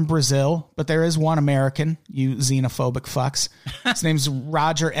them are from Brazil, but there is one American, you xenophobic fucks. His name's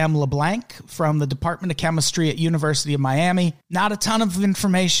Roger M. LeBlanc from the Department of Chemistry at University of Miami. Not a ton of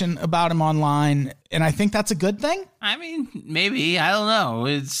information about him online, and I think that's a good thing. I mean, maybe. I don't know.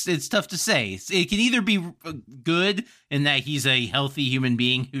 It's tough to say. It can either be good in that he's a healthy human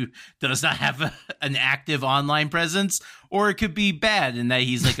being who does not have an active online presence, or it could be bad in that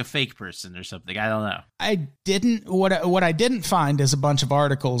he's like a fake person or something. I don't know. What I didn't find is a bunch of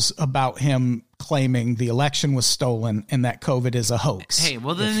articles about him claiming the election was stolen and that COVID is a hoax. Hey,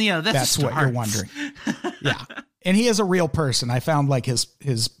 well then, that's what you're wondering. Yeah. And he is a real person. I found like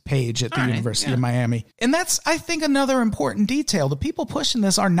his page at the University of Miami. And that's, I think, another important detail. The people pushing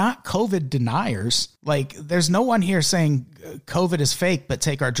this are not COVID deniers. Like, there's no one here saying COVID is fake, but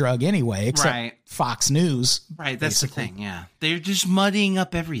take our drug anyway, except Fox News. Right. That's basically the thing. Yeah. They're just muddying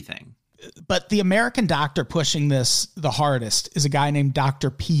up everything. But the American doctor pushing this the hardest is a guy named Dr.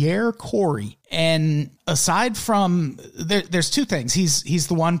 Pierre Kory. And aside from, there's two things. He's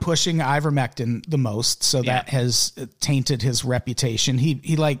the one pushing ivermectin the most, so that has tainted his reputation.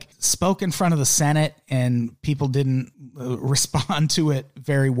 He like spoke in front of the Senate, and people didn't respond to it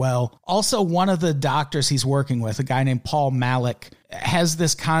very well. Also, one of the doctors he's working with, a guy named Paul Malik, has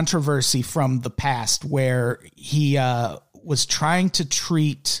this controversy from the past where he was trying to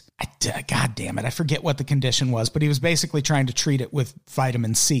treat, God damn it, I forget what the condition was, but he was basically trying to treat it with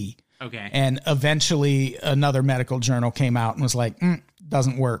vitamin C. Okay. And eventually another medical journal came out and was like,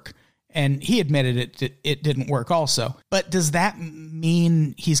 doesn't work. And he admitted it didn't work also. But does that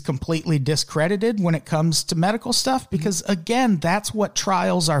mean he's completely discredited when it comes to medical stuff? Because again, that's what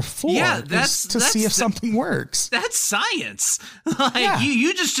trials are for. Yeah, that's to see if something works. That's science.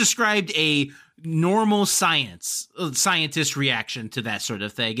 You just described a normal scientist reaction to that sort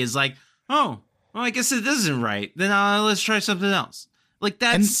of thing is like, oh, well, I guess it isn't right. Then let's try something else. Like,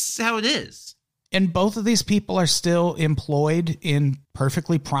 that's how it is. And both of these people are still employed in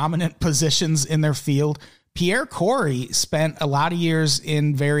perfectly prominent positions in their field. Pierre Kory spent a lot of years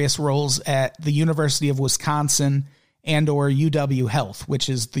in various roles at the University of Wisconsin and or UW Health, which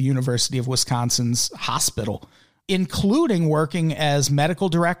is the University of Wisconsin's hospital, including working as medical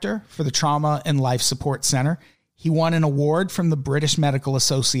director for the Trauma and Life Support Center. He won an award from the British Medical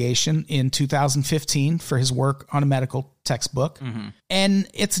Association in 2015 for his work on a medical textbook. Mm-hmm. And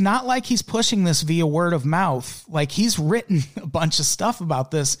it's not like he's pushing this via word of mouth. Like, he's written a bunch of stuff about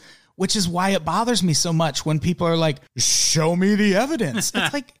this, which is why it bothers me so much when people are like, show me the evidence.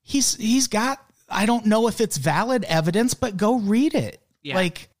 It's like, he's got, I don't know if it's valid evidence, but go read it. Yeah.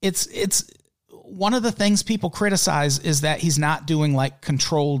 Like, it's one of the things people criticize is that he's not doing like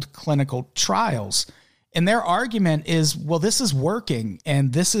controlled clinical trials. And their argument is, well, this is working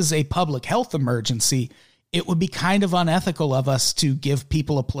and this is a public health emergency. It would be kind of unethical of us to give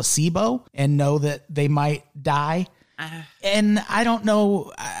people a placebo and know that they might die. And I don't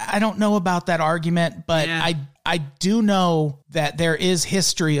know about that argument, but I do know that there is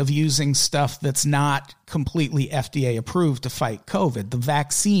history of using stuff that's not completely FDA approved to fight COVID. The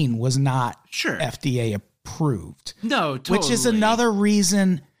vaccine was not FDA approved. No, totally. Which is another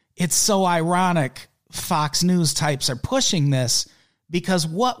reason it's so ironic Fox News types are pushing this, because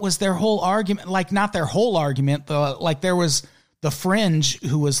what was their whole argument? Like, not their whole argument, like there was the Fringe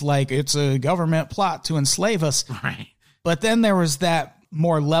who was like, it's a government plot to enslave us. Right. But then there was that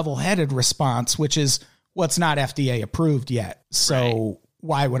more level-headed response, which is, what's not FDA approved yet. So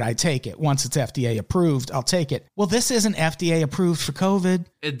why would I take it? Once it's FDA approved, I'll take it. Well, this isn't FDA approved for COVID.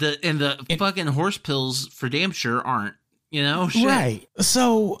 The fucking horse pills for damn sure aren't. You know, shit. Right.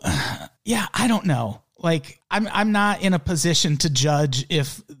 So, yeah, I don't know. Like, I'm not in a position to judge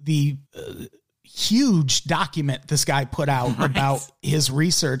if the huge document this guy put out about his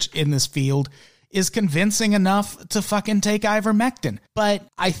research in this field is convincing enough to fucking take ivermectin. But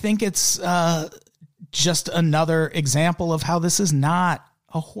I think it's just another example of how this is not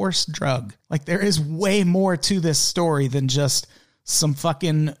a horse drug. Like, there is way more to this story than just some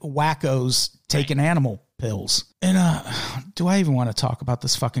fucking wackos taking animal pills. And do I even want to talk about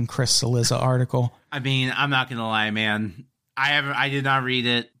this fucking Chris Cillizza article? I mean, I'm not gonna lie, man. I did not read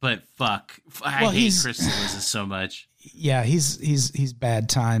it, but fuck, I hate Chris Cillizza so much. Yeah, he's bad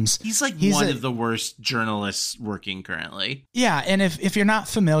times. He's one of the worst journalists working currently. Yeah, and if you're not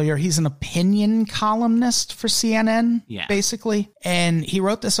familiar, he's an opinion columnist for CNN, basically. And he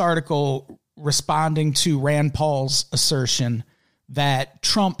wrote this article responding to Rand Paul's assertion that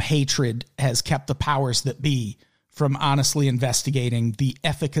Trump hatred has kept the powers that be from honestly investigating the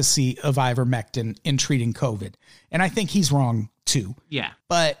efficacy of ivermectin in treating COVID. And I think he's wrong too. Yeah.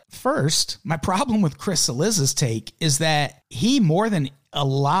 But first, my problem with Chris Cillizza's take is that he, more than a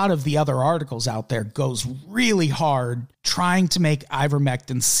lot of the other articles out there, goes really hard trying to make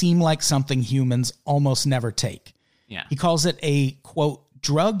ivermectin seem like something humans almost never take. Yeah. He calls it a, quote,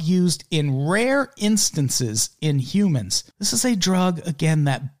 drug used in rare instances in humans. This is a drug, again,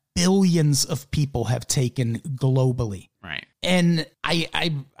 that billions of people have taken globally. Right. And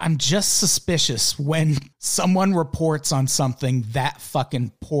I'm just suspicious when someone reports on something that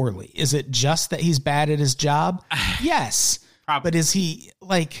fucking poorly. Is it just that he's bad at his job? Yes. Probably. But is he,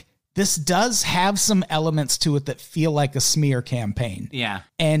 like, this does have some elements to it that feel like a smear campaign. Yeah.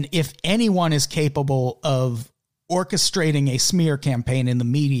 And if anyone is capable of orchestrating a smear campaign in the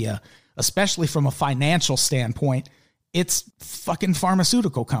media, especially from a financial standpoint, it's fucking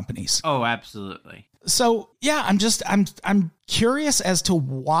pharmaceutical companies. Oh, absolutely. So yeah, I'm curious as to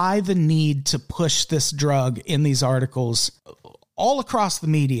why the need to push this drug in these articles all across the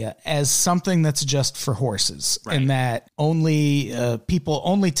media as something that's just for horses, right, and that only people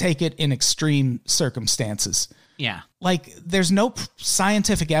only take it in extreme circumstances. Yeah. Like there's no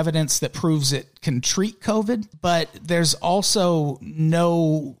scientific evidence that proves it can treat COVID, but there's also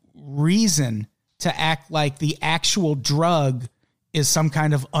no reason to act like the actual drug is some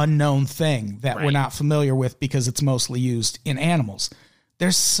kind of unknown thing that we're not familiar with because it's mostly used in animals.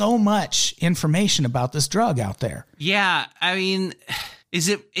 There's so much information about this drug out there. Yeah, I mean, is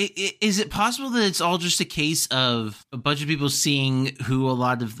it possible that it's all just a case of a bunch of people seeing who a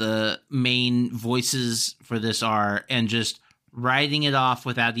lot of the main voices for this are and just writing it off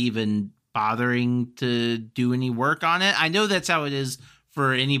without even bothering to do any work on it? I know that's how it is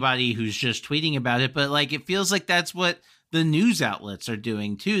for anybody who's just tweeting about it, but like it feels like that's what the news outlets are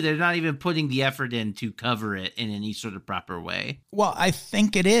doing too. They're not even putting the effort in to cover it in any sort of proper way. Well, I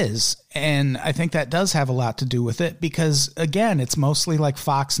think it is. And I think that does have a lot to do with it because, again, it's mostly like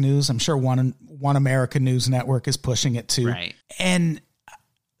Fox News. I'm sure One America News Network is pushing it too. Right. And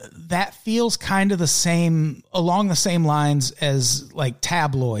that feels kind of the same, along the same lines as like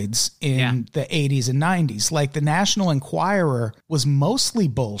tabloids in the 80s and 90s. Like the National Enquirer was mostly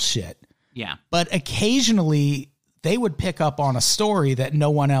bullshit. Yeah. But occasionally they would pick up on a story that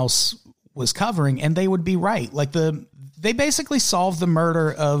no one else was covering, and they would be right. Like they basically solved the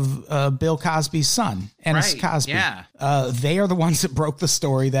murder of Bill Cosby's son, Ennis Cosby. Yeah. They are the ones that broke the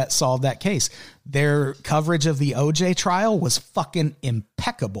story that solved that case. Their coverage of the OJ trial was fucking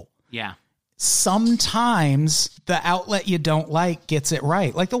impeccable. Yeah. Sometimes the outlet you don't like gets it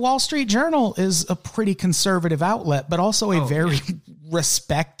right. Like the Wall Street Journal is a pretty conservative outlet, but also a very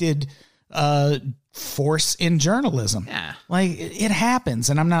respected force in journalism. Yeah. Like it happens.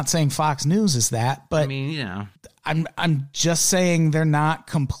 And I'm not saying Fox News is that, but I mean, you know, I'm just saying they're not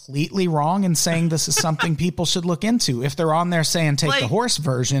completely wrong in saying this is something people should look into. If they're on there saying take the horse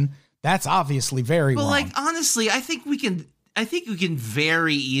version, that's obviously very wrong. But like, honestly, I think we can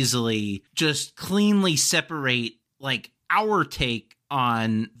very easily just cleanly separate like our take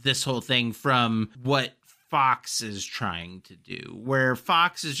on this whole thing from what Fox is trying to do, where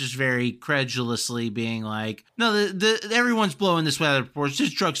Fox is just very credulously being like, no, everyone's blowing this weather reports. This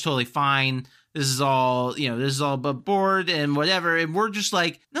drug's totally fine. This is all above board and whatever. And we're just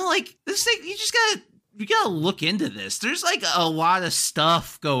like, no, like this thing, you gotta look into this. There's like a lot of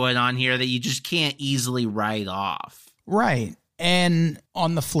stuff going on here that you just can't easily write off. Right. And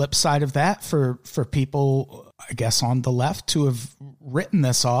on the flip side of that, for people, I guess, on the left to have written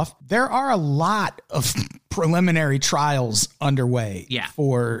this off, there are a lot of preliminary trials underway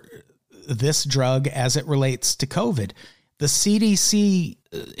for this drug as it relates to COVID. The CDC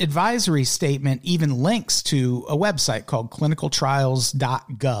advisory statement even links to a website called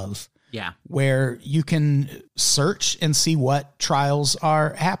clinicaltrials.gov. Yeah. Where you can search and see what trials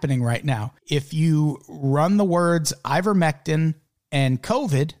are happening right now. If you run the words ivermectin and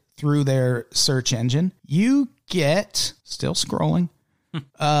COVID through their search engine, you get, still scrolling,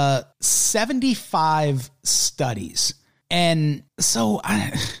 75 studies. And so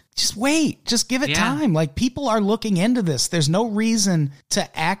just wait, just give it time. Like people are looking into this. There's no reason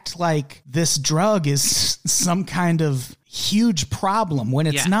to act like this drug is some kind of huge problem when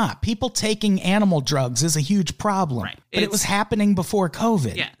it's not. People taking animal drugs is a huge problem, right? But it was happening before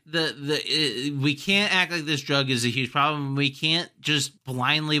COVID. Yeah, we can't act like this drug is a huge problem. We can't just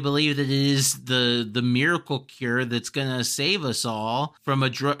blindly believe that it is the miracle cure that's going to save us all from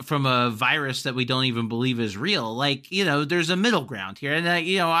a virus that we don't even believe is real. Like, you know, there's a middle ground here, and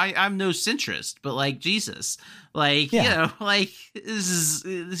I'm no centrist, but like Jesus, like you know, like this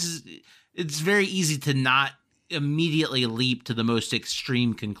is it's very easy to not immediately leap to the most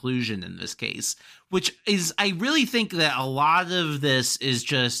extreme conclusion in this case, which is, I really think that a lot of this is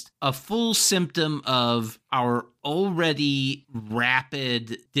just a full symptom of our already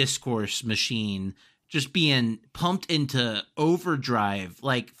rapid discourse machine just being pumped into overdrive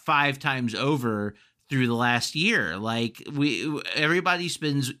like 5 times over through the last year. Like everybody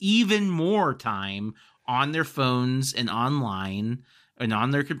spends even more time on their phones and online and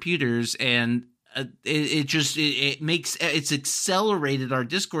on their computers, and it's accelerated our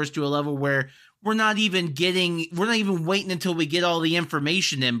discourse to a level where we're not even waiting until we get all the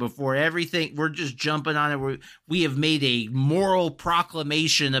information in before everything. We're just jumping on it. We have made a moral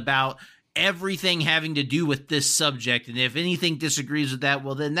proclamation about everything having to do with this subject. And if anything disagrees with that,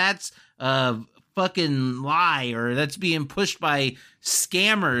 well, then that's fucking lie or that's being pushed by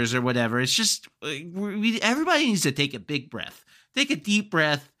scammers or whatever. It's just everybody needs to take a big breath, take a deep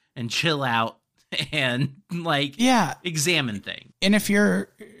breath and chill out and examine things. And if you're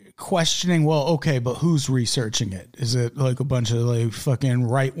questioning, well, okay, but who's researching it? Is it like a bunch of like fucking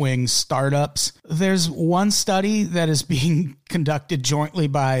right-wing startups? There's one study that is being conducted jointly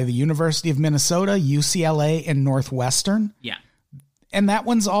by the University of Minnesota, UCLA, and Northwestern. Yeah. And that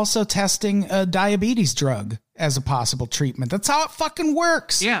one's also testing a diabetes drug as a possible treatment. That's how it fucking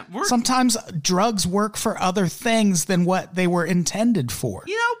works. Yeah. Sometimes drugs work for other things than what they were intended for.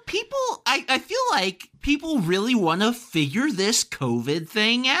 You know, people, I feel like people really want to figure this COVID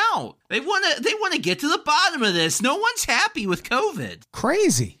thing out. They want to get to the bottom of this. No one's happy with COVID.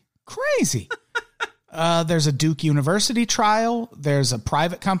 Crazy. There's a Duke University trial. There's a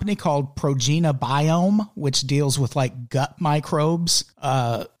private company called Progena Biome, which deals with like gut microbes.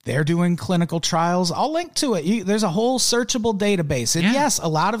 They're doing clinical trials. I'll link to it. There's a whole searchable database. And yes, a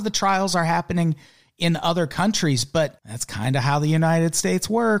lot of the trials are happening in other countries, but that's kind of how the United States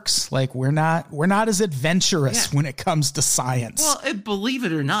works. Like we're not as adventurous when it comes to science. Well, believe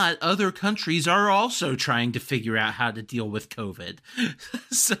it or not, other countries are also trying to figure out how to deal with COVID.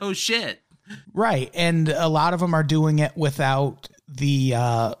 So shit. Right. And a lot of them are doing it without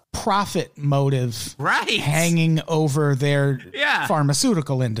the profit motive hanging over their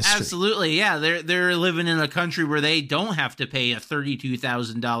pharmaceutical industry. Absolutely. Yeah. They're living in a country where they don't have to pay a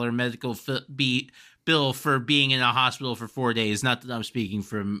 $32,000 medical bill for being in a hospital for 4 days. Not that I'm speaking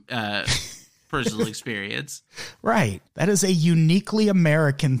from personal experience. Right. That is a uniquely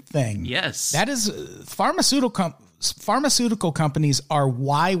American thing. Yes. That is pharmaceutical companies are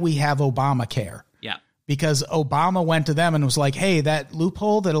why we have Obamacare. Yeah. Because Obama went to them and was like, hey, that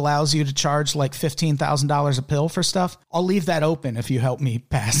loophole that allows you to charge like $15,000 a pill for stuff, I'll leave that open if you help me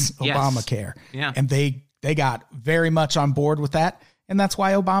pass Obamacare. Yeah. And they got very much on board with that. And that's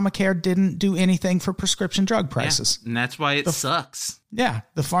why Obamacare didn't do anything for prescription drug prices. Yeah, and that's why it sucks. Yeah,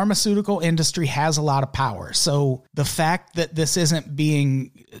 the pharmaceutical industry has a lot of power. So the fact that this isn't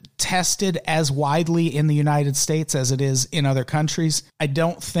being tested as widely in the United States as it is in other countries, I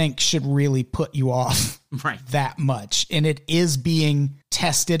don't think should really put you off that much. And it is being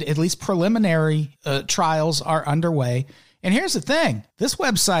tested, at least preliminary trials are underway. And here's the thing. This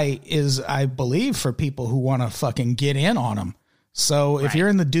website is, I believe, for people who want to fucking get in on them. So if you're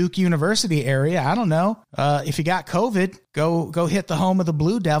in the Duke University area, I don't know, if you got COVID, go hit the home of the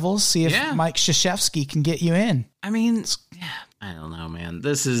Blue Devils, see if Mike Krzyzewski can get you in. I mean, I don't know, man.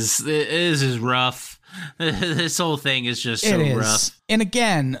 This is rough. This whole thing is just so rough. And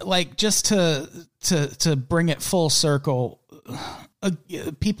again, like just to bring it full circle,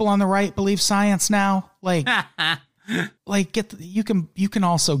 people on the right believe science now. Like, like you can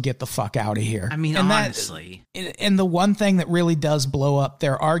also get the fuck out of here. I mean, and honestly. And the one thing that really does blow up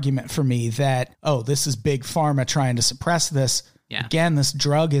their argument for me that, oh, this is Big Pharma trying to suppress this. Yeah. Again, this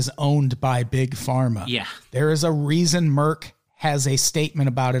drug is owned by Big Pharma. Yeah. There is a reason Merck has a statement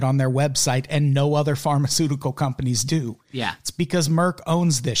about it on their website and no other pharmaceutical companies do. Yeah. It's because Merck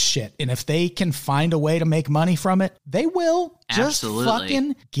owns this shit. And if they can find a way to make money from it, they will. Absolutely. Just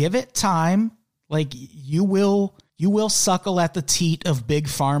fucking give it time. Like you will suckle at the teat of Big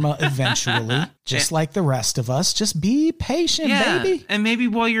Pharma eventually, just like the rest of us. Just be patient, baby. And maybe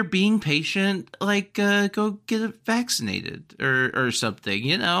while you're being patient, like go get it vaccinated or something,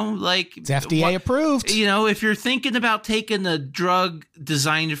 you know, like it's FDA approved. You know, if you're thinking about taking a drug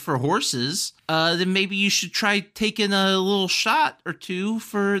designed for horses, then maybe you should try taking a little shot or two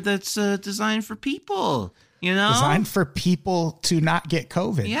that's designed for people. You know, designed for people to not get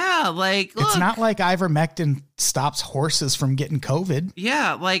COVID. Yeah, like look, it's not like ivermectin stops horses from getting COVID.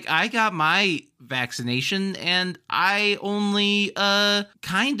 Yeah, like I got my vaccination and I only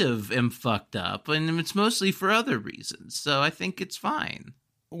kind of am fucked up, and it's mostly for other reasons. So I think it's fine.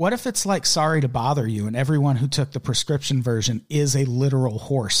 What if it's like Sorry to Bother You, and everyone who took the prescription version is a literal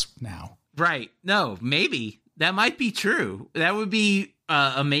horse now? Right. No, maybe that might be true. That would be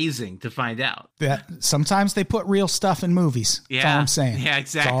amazing to find out. That sometimes they put real stuff in movies. Yeah, that's all I'm saying. Yeah,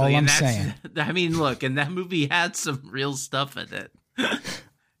 exactly. That's all I'm saying. I mean, look, and that movie had some real stuff in it.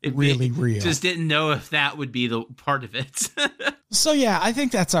 Really real. Just didn't know if that would be the part of it. So yeah, I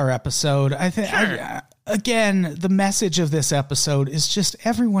think that's our episode. I think again, the message of this episode is just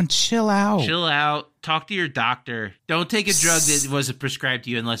everyone chill out. Chill out. Talk to your doctor. Don't take a drug that wasn't prescribed to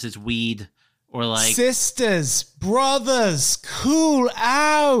you unless it's weed. Or like sisters, brothers, cool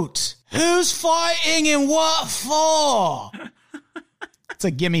out. Who's fighting and what for? It's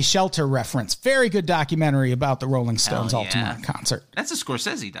a Gimme Shelter reference. Very good documentary about the Rolling Stones Ultimate concert. That's a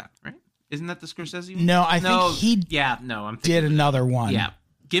Scorsese doc, right? Isn't that the Scorsese one? No, I think he did another one. Yeah.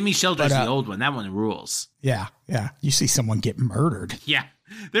 Gimme Shelter is the old one. That one rules. Yeah. You see someone get murdered. Yeah.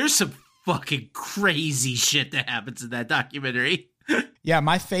 There's some fucking crazy shit that happens in that documentary. Yeah,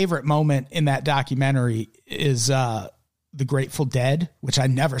 my favorite moment in that documentary is the Grateful Dead, which I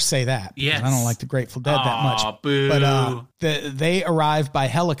never say that. Yes. I don't like the Grateful Dead that much. Boo. But they arrive by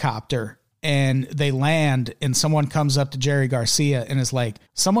helicopter and they land, and someone comes up to Jerry Garcia and is like,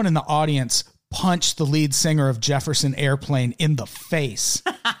 someone in the audience punched the lead singer of Jefferson Airplane in the face.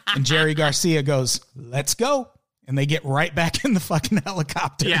 And Jerry Garcia goes, let's go. And they get right back in the fucking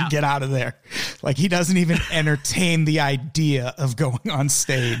helicopter and get out of there. Like, he doesn't even entertain the idea of going on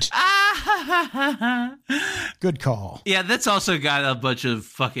stage. Good call. Yeah, that's also got a bunch of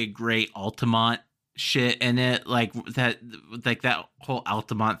fucking great Altamont shit in it. Like that whole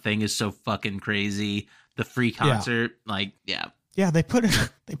Altamont thing is so fucking crazy. The free concert, Yeah, they put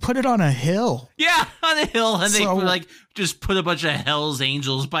it on a hill. Yeah, on a hill, and they just put a bunch of Hell's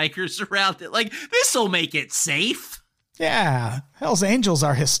Angels bikers around it. Like, this will make it safe. Yeah, Hell's Angels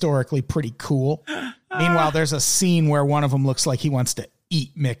are historically pretty cool. Meanwhile, there's a scene where one of them looks like he wants to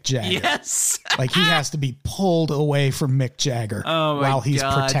eat Mick Jagger. Yes. Like, he has to be pulled away from Mick Jagger while he's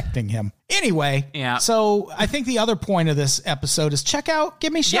protecting him. Anyway, so I think the other point of this episode is check out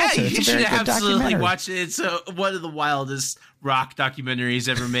Gimme Shelter. Yeah, you should absolutely watch it. It's one of the wildest rock documentaries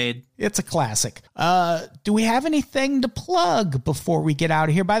ever made. It's a classic. Do we have anything to plug before we get out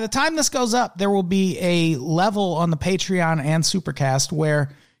of here? By the time this goes up, there will be a level on the Patreon and Supercast where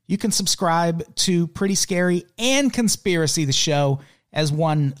you can subscribe to Pretty Scary and Conspiracy, the show, as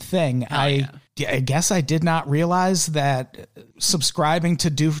one thing. I guess I did not realize that subscribing to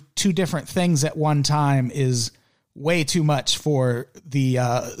do two different things at one time is way too much for the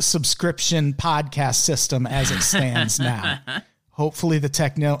subscription podcast system as it stands now. Hopefully the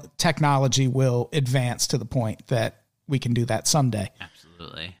technology will advance to the point that we can do that someday.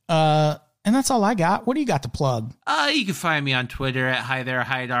 Absolutely. And that's all I got. What do you got to plug? You can find me on Twitter at Hi There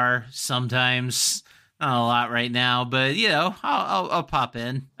Haidar sometimes. Not a lot right now, but I'll pop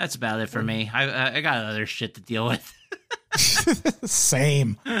in. That's about it for me. I got other shit to deal with.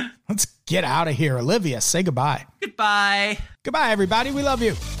 Same. Let's get out of here. Olivia, say goodbye. Goodbye. Goodbye, everybody. We love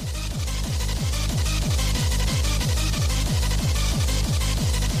you.